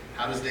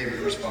 How does David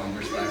respond?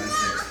 Verse 5 and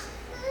 6.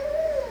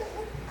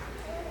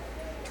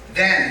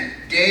 Then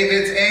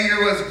David's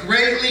anger was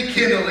greatly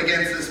kindled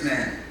against this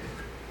man.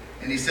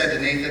 And he said to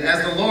Nathan,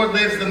 as the Lord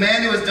lives, the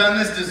man who has done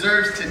this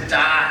deserves to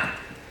die.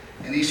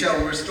 And he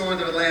shall restore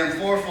the lamb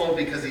fourfold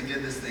because he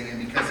did this thing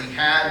and because he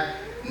had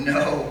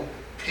no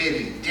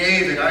pity.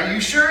 David, are you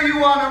sure you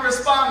want to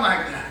respond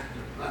like that?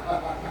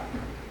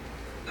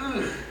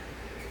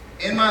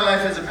 In my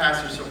life as a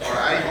pastor so far,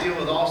 I deal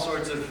with all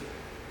sorts of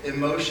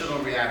emotional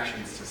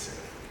reactions to sin.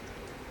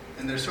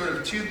 And there's sort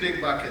of two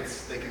big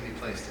buckets they can be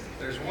placed in.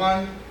 There's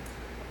one,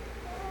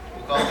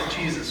 we'll call it the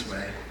Jesus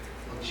way.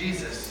 Well,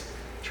 Jesus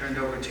turned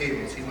over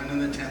tables. He went in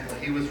the temple.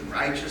 He was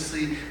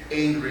righteously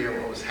angry at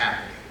what was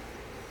happening.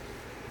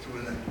 So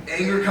when the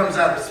anger comes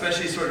up,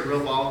 especially sort of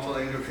real volatile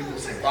anger, people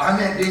say, well, I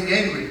meant being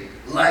angry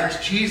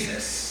like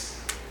Jesus.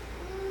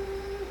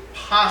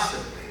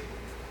 Possibly.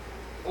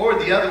 Or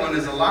the other one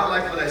is a lot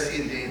like what I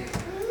see in David.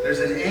 There's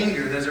an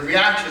anger, there's a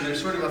reaction,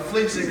 there's sort of a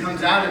flinch that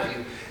comes out of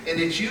you. And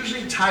it's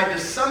usually tied to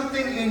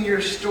something in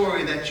your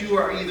story that you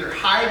are either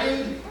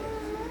hiding,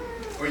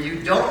 or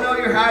you don't know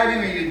you're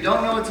hiding, or you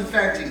don't know it's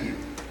affecting you.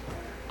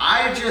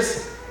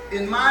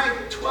 In my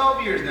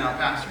 12 years now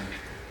pastoring,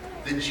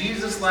 the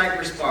Jesus-like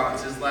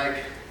response is like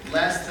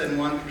less than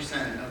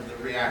 1% of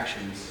the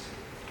reactions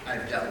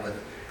I've dealt with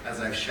as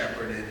I've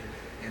shepherded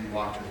and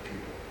walked with people.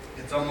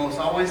 It's almost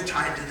always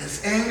tied to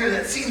this anger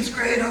that seems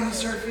great on the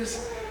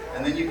surface,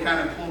 and then you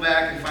kind of pull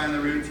back and find the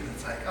roots, and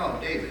it's like, oh,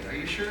 David, are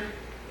you sure?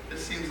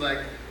 This seems like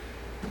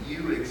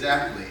you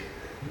exactly.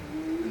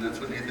 And that's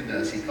what Nathan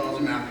does. He calls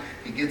him out.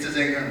 He gets his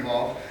anger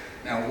involved.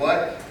 Now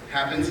what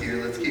happens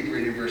here? Let's keep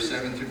reading verse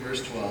 7 through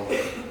verse 12.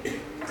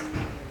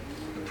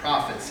 The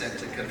prophet sent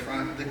to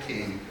confront the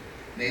king.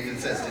 Nathan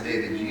says to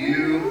David,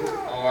 you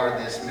are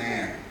this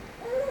man.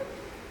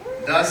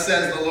 Thus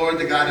says the Lord,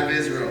 the God of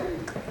Israel.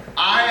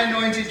 I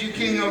anointed you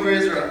king over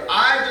Israel.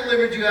 I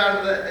delivered you out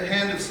of the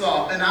hand of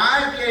Saul. And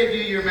I gave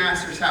you your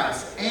master's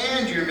house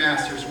and your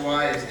master's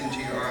wives into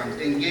your arms.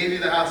 And gave you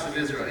the house of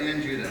Israel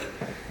and Judah.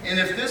 And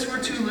if this were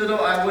too little,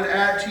 I would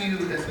add to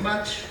you as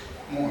much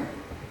more.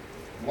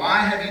 Why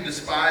have you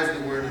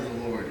despised the word of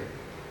the Lord?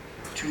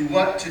 To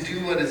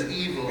do what is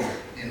evil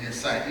in his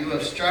sight. You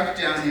have struck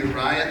down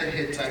Uriah the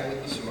Hittite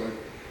with the sword.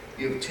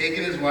 You have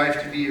taken his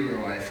wife to be your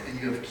wife, and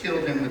you have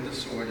killed him with the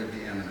sword of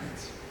the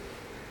Ammonites.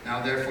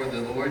 Now therefore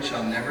the Lord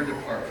shall never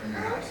depart from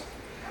your house,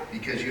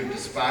 because you have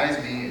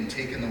despised me and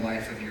taken the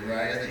wife of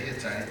Uriah the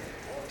Hittite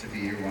to be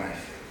your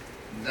wife.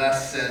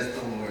 Thus says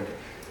the Lord,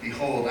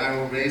 behold, I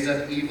will raise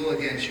up evil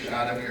against you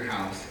out of your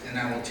house, and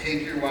I will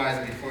take your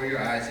wives before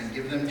your eyes and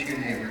give them to your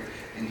neighbor,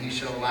 and he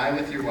shall lie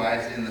with your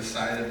wives in the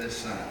sight of this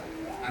sun.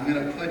 I'm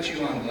going to put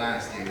you on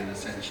blast, David,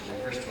 essentially.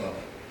 Verse 12.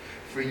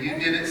 For you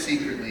did it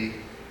secretly,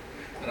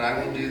 but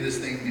I will do this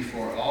thing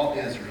before all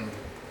Israel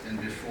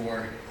and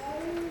before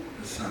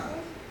the sun.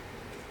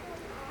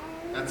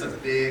 That's a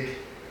big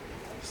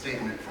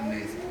statement from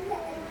Nathan.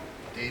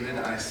 David,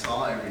 I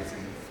saw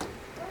everything.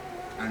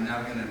 I'm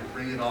now going to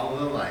bring it all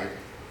to the light.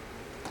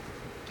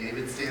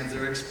 David stands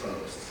there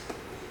exposed.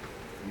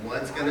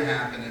 What's going to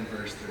happen in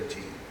verse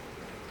 13?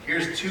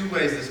 Here's two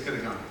ways this could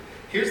have gone.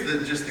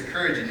 Here's just the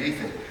courage of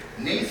Nathan.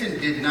 Nathan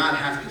did not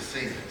have to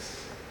say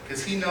this.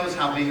 because he knows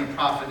how being a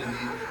prophet in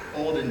the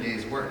olden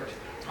days worked.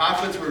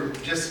 Prophets were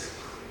just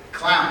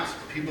clowns.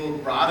 People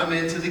brought them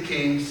into the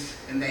kings,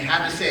 and they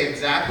had to say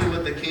exactly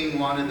what the king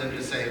wanted them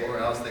to say, or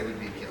else they would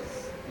be killed.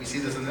 We see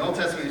this in the Old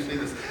Testament. You see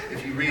this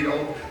if you read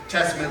Old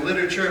Testament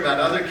literature about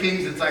other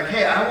kings. It's like,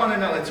 hey, I want to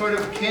know. It's sort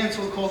of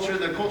cancel culture,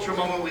 the cultural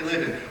moment we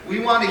live in. We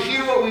want to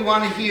hear what we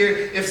want to hear.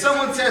 If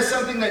someone says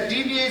something that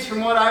deviates from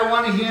what I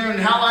want to hear and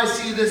how I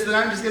see this, then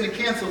I'm just going to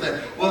cancel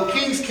them. Well,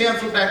 kings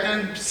canceled back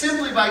then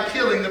simply by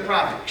killing the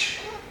prophet.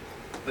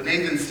 But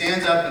Nathan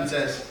stands up and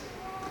says,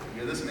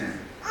 you're this man.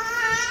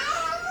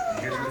 And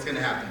here's what's going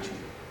to happen to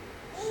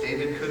you.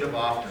 David could have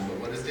often, but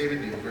what does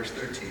David do? Verse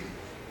 13.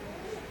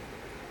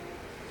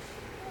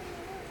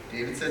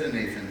 David said to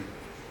Nathan,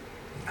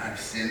 I've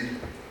sinned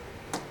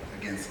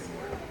against the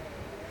Lord.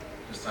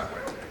 Just stop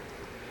right there.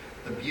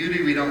 The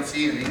beauty we don't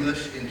see in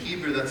English, in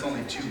Hebrew, that's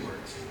only 2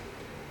 words.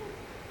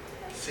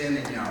 Sin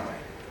and Yahweh.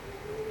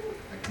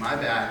 Like, my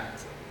bad,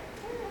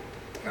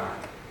 God.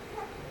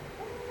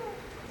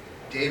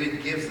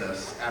 David gives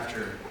us,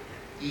 after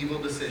evil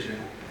decision,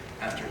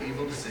 after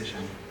evil decision,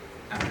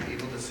 after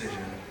evil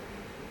decision,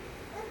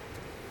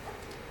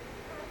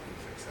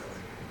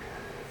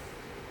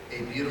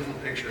 a beautiful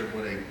picture of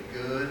what a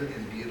good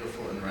and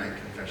beautiful and right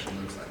confession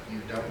looks like. You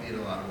don't need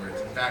a lot of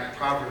words. In fact,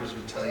 Proverbs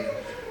would tell you,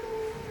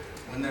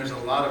 when there's a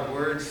lot of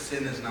words,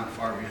 sin is not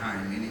far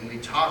behind, meaning we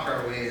talk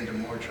our way into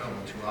more trouble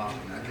too often.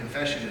 A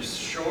confession is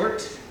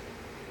short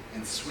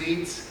and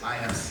sweet. I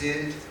have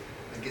sinned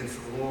against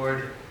the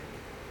Lord,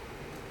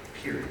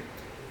 period.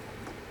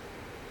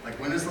 Like,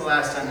 when is the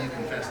last time you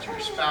confessed to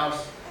your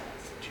spouse,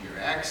 to your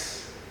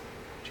ex,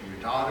 to your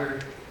daughter,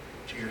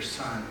 to your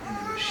son,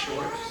 and it was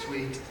short,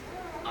 sweet,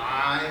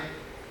 I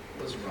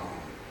was wrong.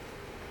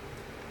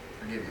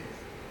 Forgive me.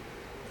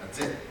 That's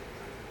it.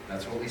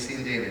 That's what we see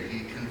in David. He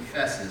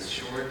confesses,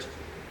 short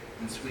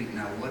and sweet.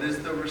 Now, what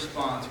is the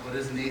response? What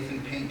does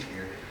Nathan paint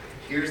here?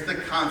 Here's the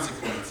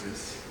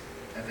consequences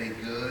of a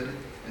good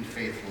and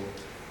faithful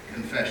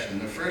confession.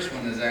 The first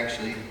one is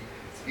actually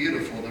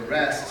beautiful. The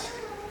rest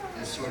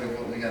is sort of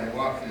what we got to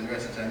walk through the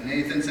rest of the time.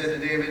 Nathan said to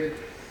David,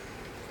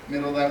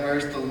 middle of that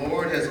verse, the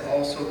Lord has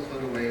also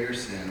put away your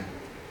sin,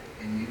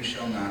 and you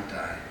shall not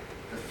die.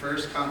 The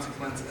first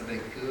consequence of a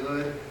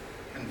good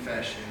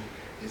confession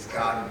is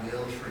God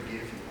will forgive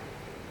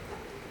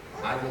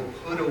you. I will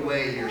put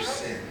away your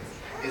sin.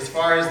 As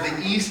far as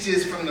the east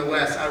is from the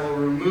west, I will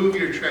remove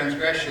your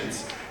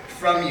transgressions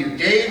from you.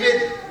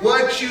 David,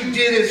 what you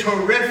did is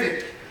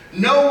horrific.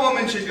 No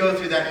woman should go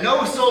through that.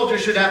 No soldier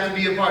should have to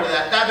be a part of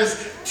that. That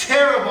is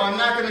terrible. I'm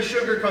not going to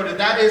sugarcoat it.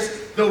 That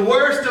is the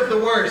worst of the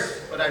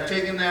worst. But I've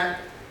taken that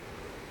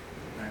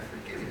and I've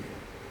forgiven you.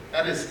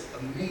 That is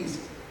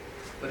amazing.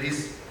 But he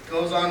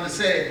goes on to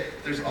say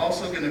there's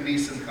also going to be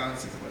some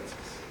consequences.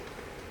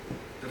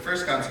 The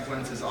first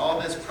consequence is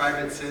all this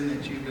private sin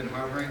that you've been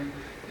harboring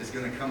is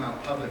going to come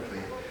out publicly.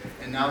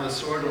 And now the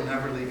sword will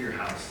never leave your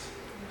house.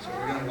 So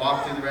we're going to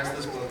walk through the rest of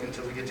this book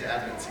until we get to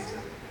Advent season.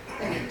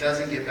 And it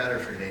doesn't get better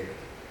for David.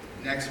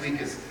 Next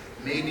week is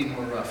maybe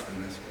more rough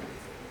than this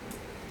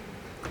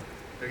one.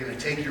 They're going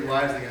to take your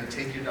wives, they're going to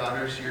take your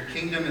daughters. Your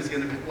kingdom is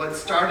going to be, what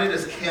started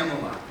as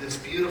Camelot, this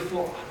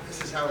beautiful,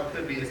 this is how it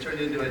could be, it's turned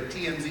into a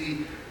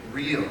TMZ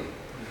reel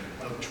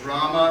of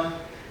drama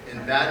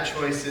and bad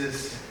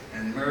choices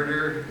and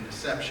murder and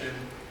deception.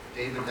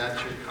 David, that's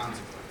your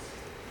consequence.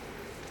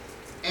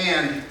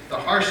 And the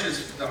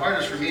hardest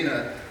for me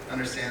to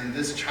understand,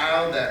 this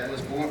child that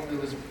was born,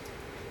 that was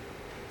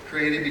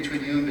created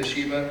between you and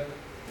Bathsheba,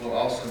 will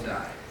also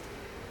die.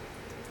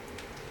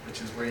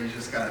 Which is where you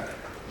just got to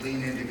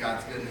lean into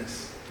God's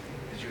goodness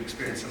as you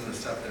experience some of the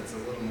stuff that's a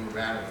little more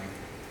rattling.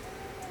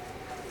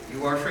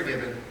 You are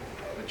forgiven,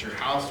 but your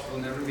house will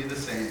never be the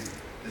same.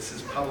 This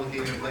is publicly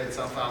going to play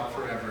itself out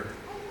forever.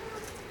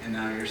 And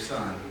now your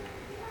son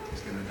is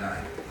going to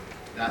die.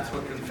 That's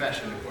what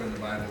confession, according to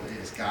the Bible,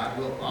 is. God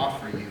will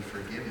offer you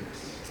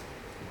forgiveness.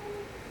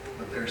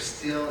 But there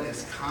still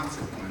is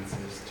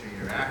consequences to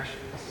your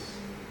actions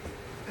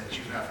that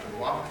you have to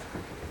walk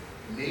through,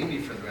 maybe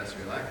for the rest of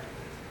your life.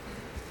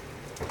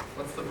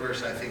 What's the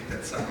verse I think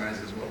that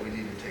summarizes what we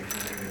need to take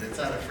from David? It's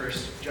out of 1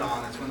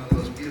 John. It's one of the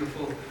most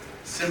beautiful,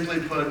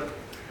 simply put,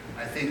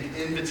 I think,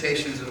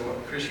 invitations of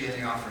what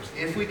Christianity offers.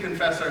 If we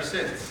confess our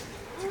sins,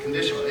 it's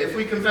conditional. If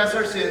we confess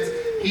our sins,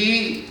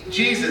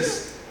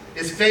 Jesus,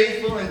 is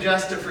faithful and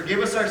just to forgive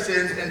us our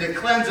sins and to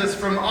cleanse us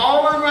from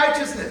all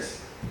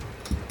unrighteousness.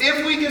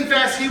 If we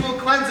confess, he will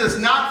cleanse us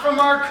not from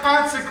our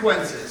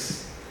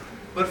consequences,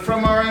 but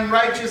from our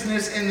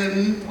unrighteousness and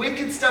the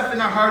wicked stuff in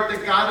our heart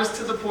that got us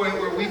to the point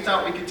where we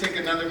thought we could take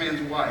another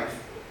man's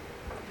wife.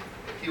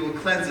 He will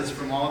cleanse us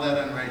from all that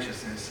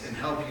unrighteousness and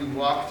help you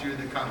walk through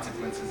the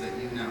consequences that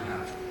you now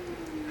have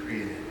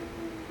created.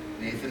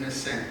 Nathan is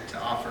sent to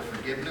offer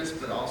forgiveness,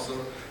 but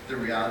also the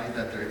reality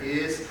that there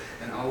is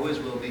and always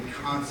will be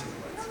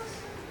consequences.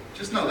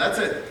 Just know that's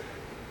a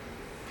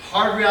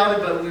hard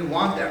reality, but we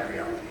want that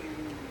reality.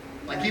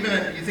 Like, even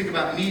if you think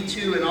about Me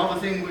Too and all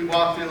the things we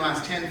walked through in the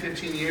last 10,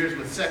 15 years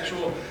with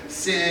sexual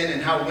sin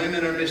and how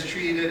women are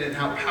mistreated and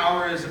how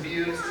power is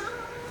abused.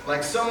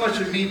 Like so much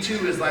of Me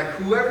Too is like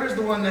whoever's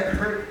the one that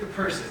hurt the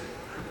person,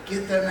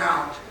 get them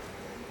out.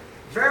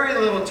 Very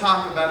little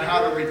talk about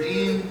how to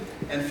redeem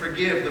and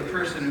forgive the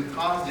person who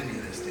caused any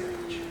of this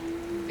damage.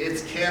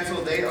 It's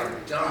canceled. They are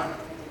done.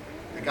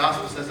 The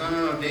gospel says,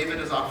 no, David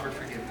has offered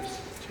forgiveness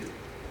too.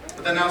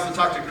 But then I also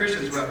talk to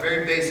Christians who have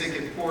very basic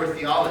and poor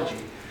theology.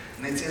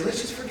 And they'd say,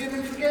 let's just forgive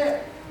and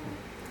forget.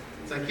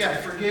 It's like, yeah,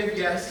 forgive,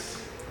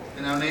 yes.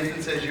 And now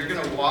Nathan says, you're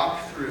going to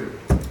walk through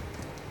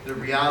the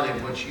reality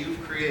of what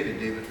you've created,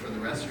 David, for the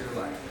rest of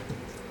your life.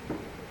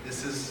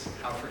 This is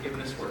how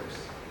forgiveness works.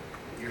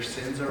 Your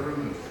sins are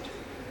removed.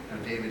 Now,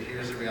 David,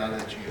 here's the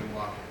reality that you're going to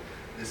walk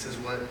in. This is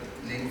what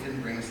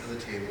Nathan brings to the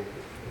table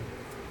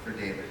for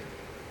David.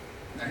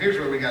 Now, here's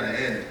where we got to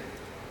end.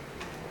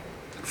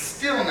 It's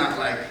still not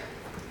like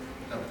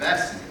the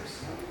best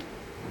news.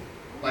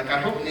 Like, I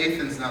hope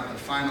Nathan's not the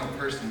final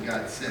person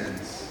God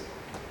sends.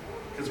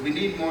 Because we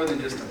need more than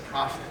just a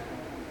prophet.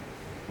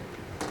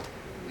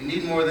 We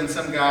need more than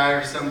some guy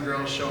or some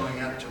girl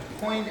showing up to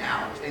point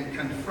out and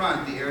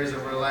confront the areas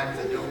of our life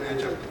that don't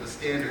match up with the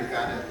standard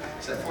God has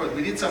set forth.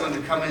 We need someone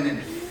to come in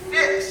and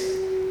fix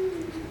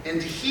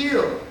and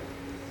heal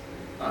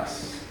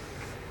us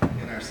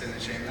in our sin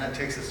and shame. And that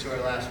takes us to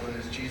our last one,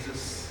 is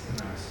Jesus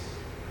in us.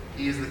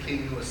 He is the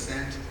King who was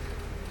sent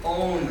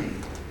only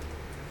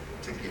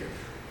to give.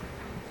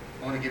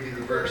 I want to give you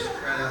the verse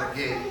right out of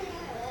the gate.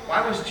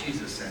 Why was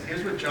Jesus sent?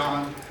 Here's what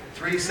John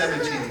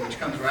 3:17, which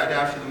comes right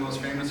after the most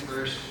famous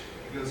verse.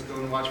 You guys go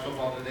and watch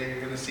football today,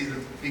 you're going to see the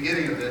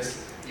beginning of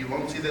this. You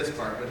won't see this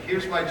part, but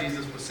here's why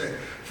Jesus was sent.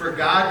 For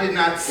God did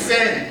not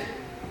send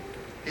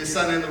his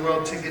Son in the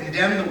world to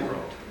condemn the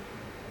world,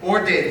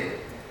 or David,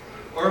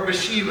 or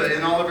Bathsheba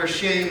in all of her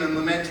shame and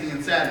lamenting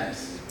and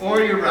sadness,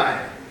 or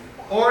Uriah,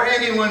 or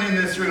anyone in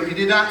this room. He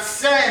did not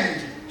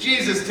send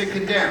Jesus to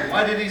condemn.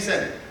 Why did he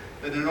send?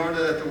 But in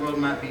order that the world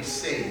might be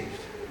saved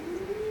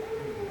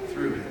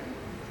through him.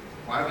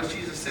 Why was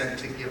Jesus sent?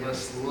 To give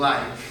us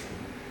life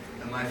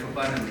and life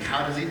abundantly.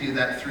 How does he do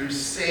that? Through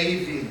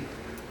saving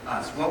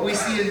us. What we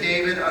see in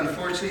David,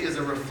 unfortunately, is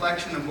a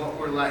reflection of what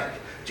we're like.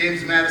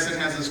 James Madison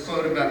has this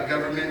quote about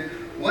government.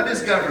 What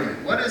is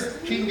government? What is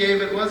King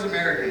David? What is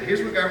America?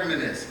 Here's what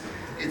government is.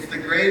 It's the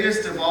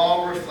greatest of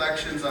all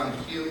reflections on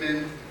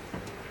human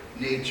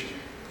nature.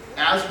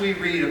 As we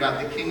read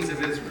about the kings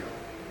of Israel,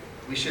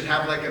 we should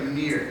have like a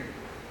mirror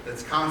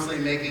that's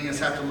constantly making us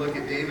have to look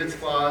at David's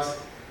flaws,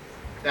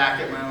 back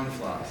at my own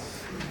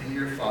flaws, and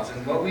your flaws.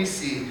 And what we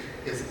see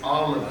is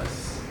all of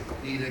us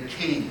need a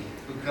king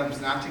who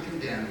comes not to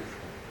condemn,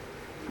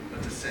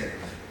 but to save.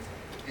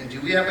 And do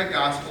we have a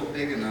gospel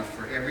big enough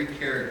for every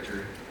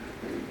character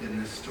in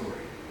this story?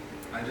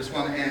 I just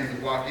want to end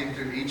with walking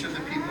through each of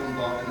the people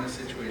involved in this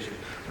situation.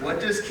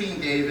 What does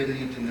King David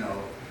need to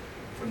know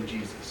from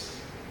Jesus?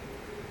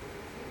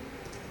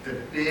 The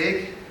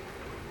big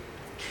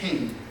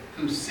king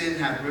whose sin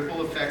had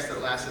ripple effects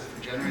that lasted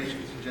for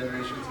generations and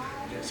generations.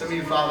 Some of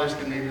you fathers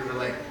can maybe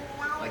relate.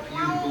 Like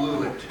you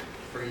blew it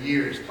for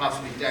years,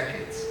 possibly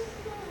decades.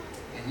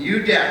 And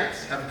you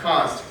dads have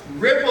caused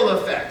ripple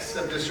effects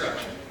of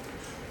destruction.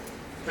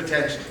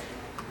 Potentially.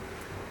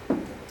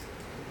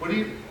 What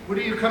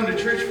do you come to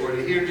church for?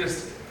 To hear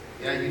just,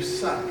 yeah, you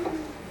suck.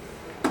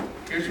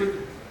 Here's what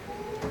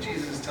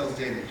Jesus tells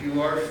David.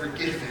 You are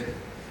forgiven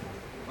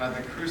by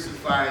the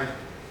crucified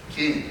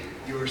King.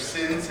 Your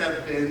sins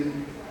have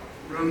been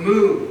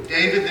removed.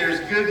 David, there's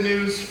good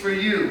news for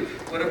you.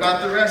 What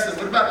about the rest of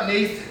them? What about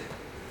Nathan?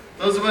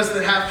 Those of us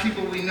that have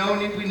people we know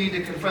we need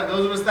to confront.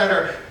 Those of us that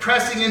are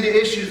pressing into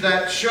issues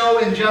that show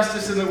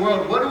injustice in the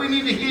world. What do we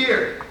need to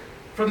hear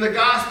from the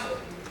gospel?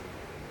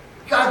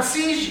 God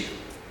sees you.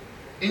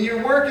 And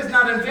your work is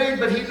not in vain,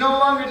 but he no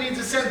longer needs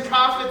to send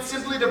prophets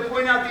simply to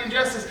point out the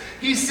injustice.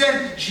 He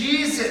sent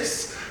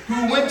Jesus,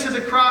 who went to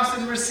the cross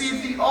and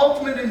received the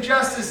ultimate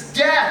injustice,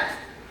 death,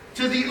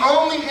 to the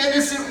only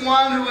innocent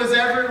one who has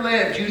ever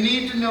lived. You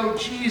need to know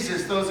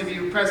Jesus, those of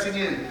you pressing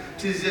in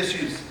to these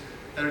issues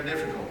that are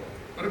difficult.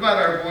 What about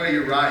our boy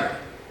Uriah?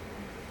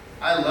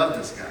 I love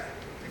this guy.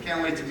 I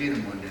can't wait to meet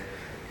him one day.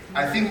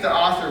 I think the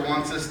author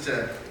wants us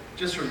to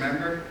just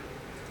remember,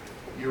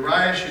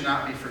 Uriah should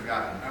not be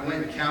forgotten. I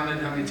went and counted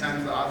how many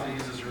times the author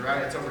uses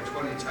Uriah. It's over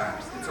 20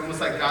 times. It's almost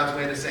like God's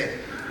way to say,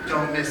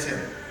 don't miss him.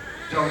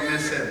 Don't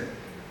miss him.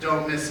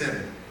 Don't miss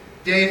him.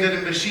 David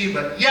and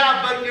Bathsheba.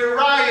 Yeah, but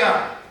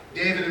Uriah.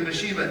 David and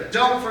Bathsheba.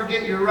 Don't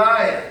forget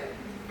Uriah.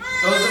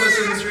 Those of us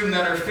in this room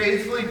that are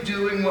faithfully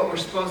doing what we're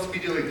supposed to be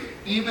doing,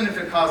 even if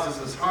it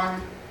causes us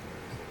harm,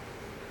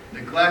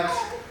 neglect,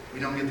 we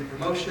don't get the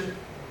promotion.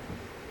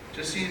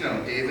 Just so you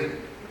know,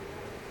 David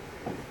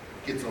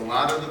gets a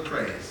lot of the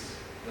praise,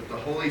 but the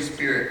Holy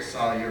Spirit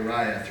saw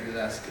Uriah through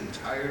that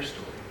entire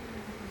story,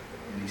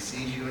 and he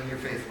sees you in your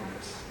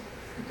faithfulness.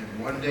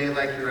 And one day,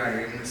 like Uriah,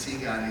 you're going to see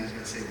God, and he's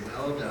going to say,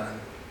 well done,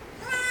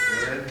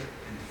 good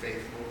and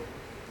faithful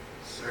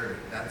servant.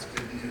 That's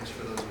good news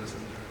for those of us in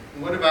the room.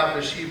 What about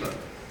Bathsheba?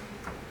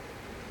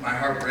 My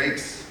heart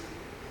breaks.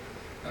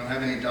 I don't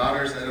have any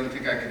daughters. I don't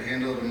think I could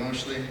handle it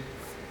emotionally.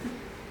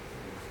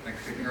 Like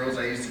the girls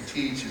I used to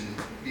teach and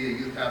be a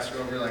youth pastor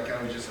over, like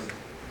I was just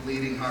a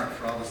bleeding heart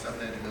for all the stuff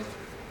they had to go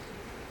through.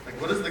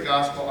 Like, what does the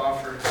gospel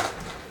offer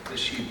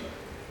Bathsheba?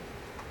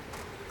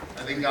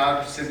 I think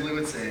God simply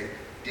would say,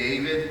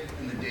 David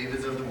and the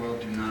Davids of the world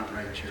do not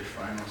write your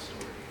final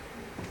story.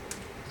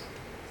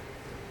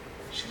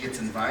 She gets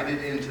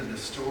invited into the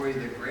story,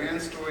 the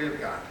grand story of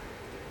God.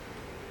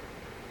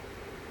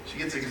 She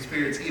gets to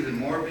experience even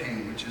more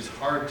pain, which is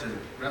hard to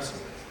wrestle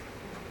with.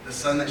 The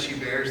son that she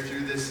bears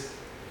through this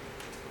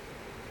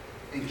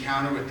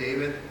encounter with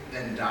David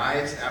then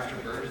dies after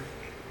birth.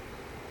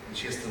 And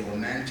she has to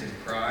lament and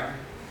cry.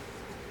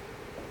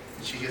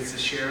 And she gets to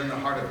share in the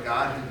heart of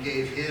God who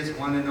gave his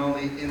one and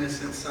only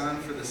innocent son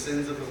for the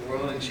sins of the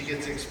world. And she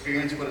gets to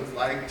experience what it's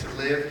like to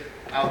live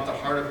out the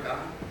heart of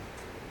God.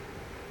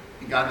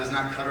 And God does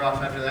not cut her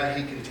off after that.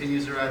 He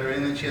continues to write her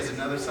in. Then she has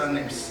another son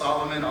named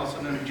Solomon, also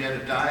known as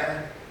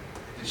Jedediah.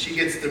 And she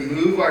gets to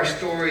move our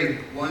story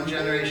one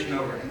generation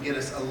over and get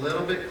us a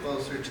little bit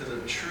closer to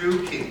the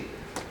true king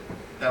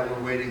that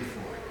we're waiting for.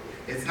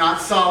 It's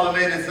not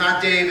Solomon, it's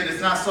not David,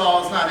 it's not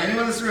Saul, it's not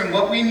anyone in this room.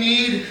 What we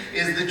need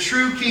is the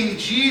true king,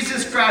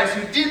 Jesus Christ,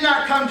 who did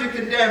not come to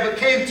condemn, but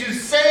came to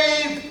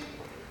save,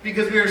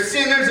 because we are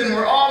sinners and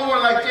we're all more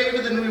like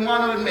David than we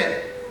want to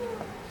admit.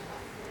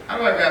 How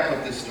do I wrap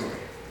up this story?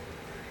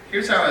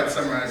 Here's how I'd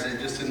summarize it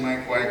just in my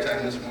quiet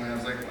time this morning. I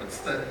was like,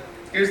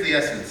 here's the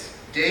essence.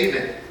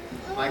 David,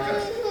 like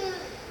us,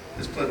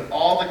 has put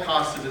all the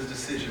cost of his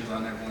decisions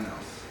on everyone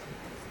else.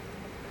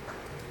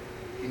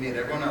 He made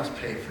everyone else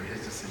pay for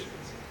his decisions.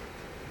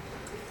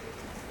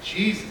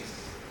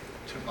 Jesus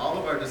took all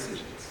of our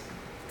decisions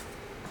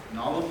and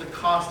all of the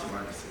cost of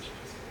our decisions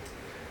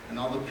and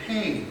all the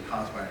pain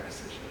caused by our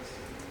decisions.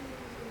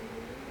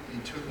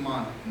 And he took them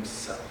on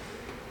himself.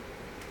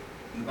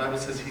 And the Bible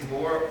says he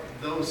bore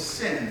those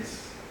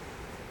sins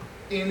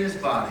in his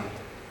body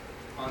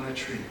on a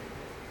tree.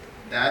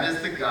 That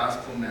is the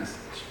gospel message.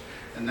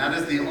 And that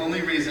is the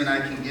only reason I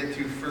can get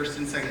through 1st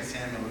and 2nd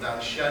Samuel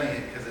without shutting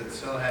it, because it's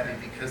so heavy,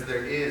 because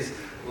there is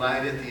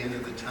light at the end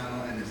of the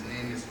tunnel, and his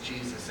name is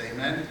Jesus.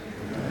 Amen?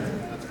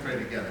 Amen. Let's pray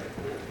together.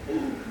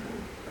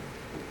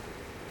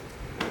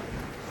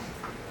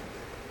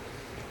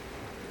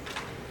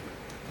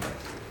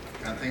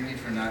 God, thank you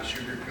for not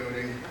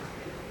sugarcoating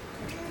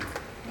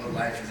what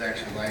life is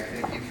actually like.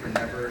 Thank you for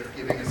never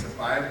giving us a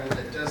Bible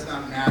that does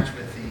not match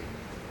with the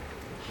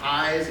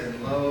highs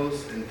and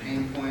lows and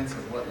pain points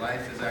of what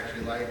life is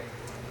actually like.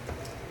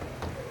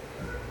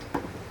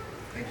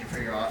 Thank you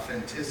for your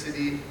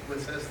authenticity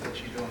with us,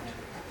 that you don't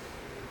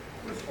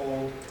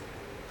withhold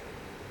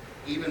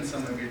even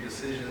some of your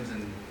decisions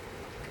and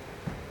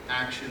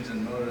actions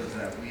and motives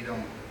that we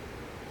don't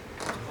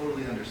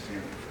totally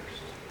understand at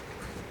first.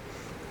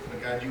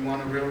 But God, you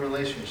want a real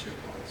relationship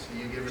with us. So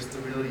you give us the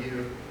real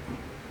you,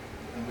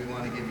 and we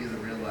want to give you the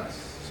real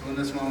us. So in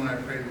this moment,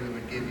 I pray we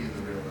would give you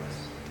the real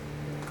us.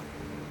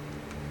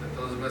 That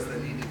those of us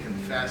that need to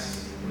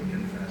confess would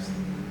confess.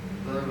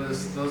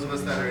 Those of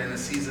us that are in a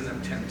season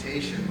of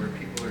temptation where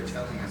people are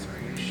telling us,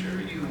 are you sure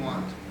you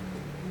want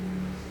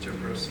to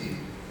proceed?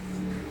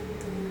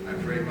 I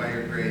pray by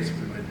your grace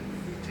we would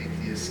take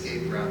the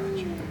escape route that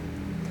you do.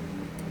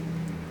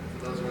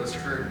 For those of us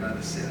hurt by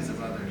the sins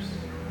of others,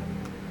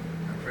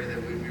 I pray that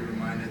we'd be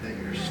reminded that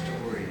your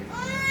story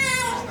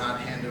does not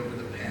hand over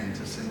the pen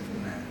to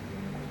sinful men,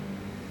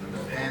 but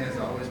the pen has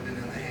always been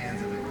in the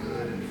hands of a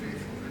good and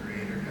faithful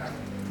Creator God.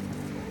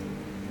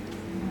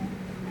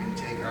 We can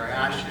take our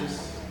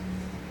ashes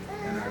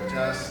and our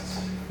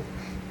dust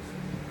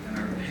and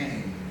our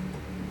pain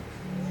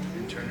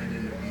and turn it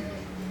into beauty.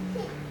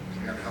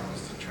 So God, help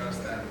us to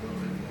trust that a little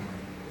bit more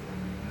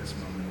in this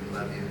moment. We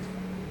love you.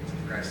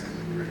 In Christ's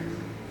name we pray.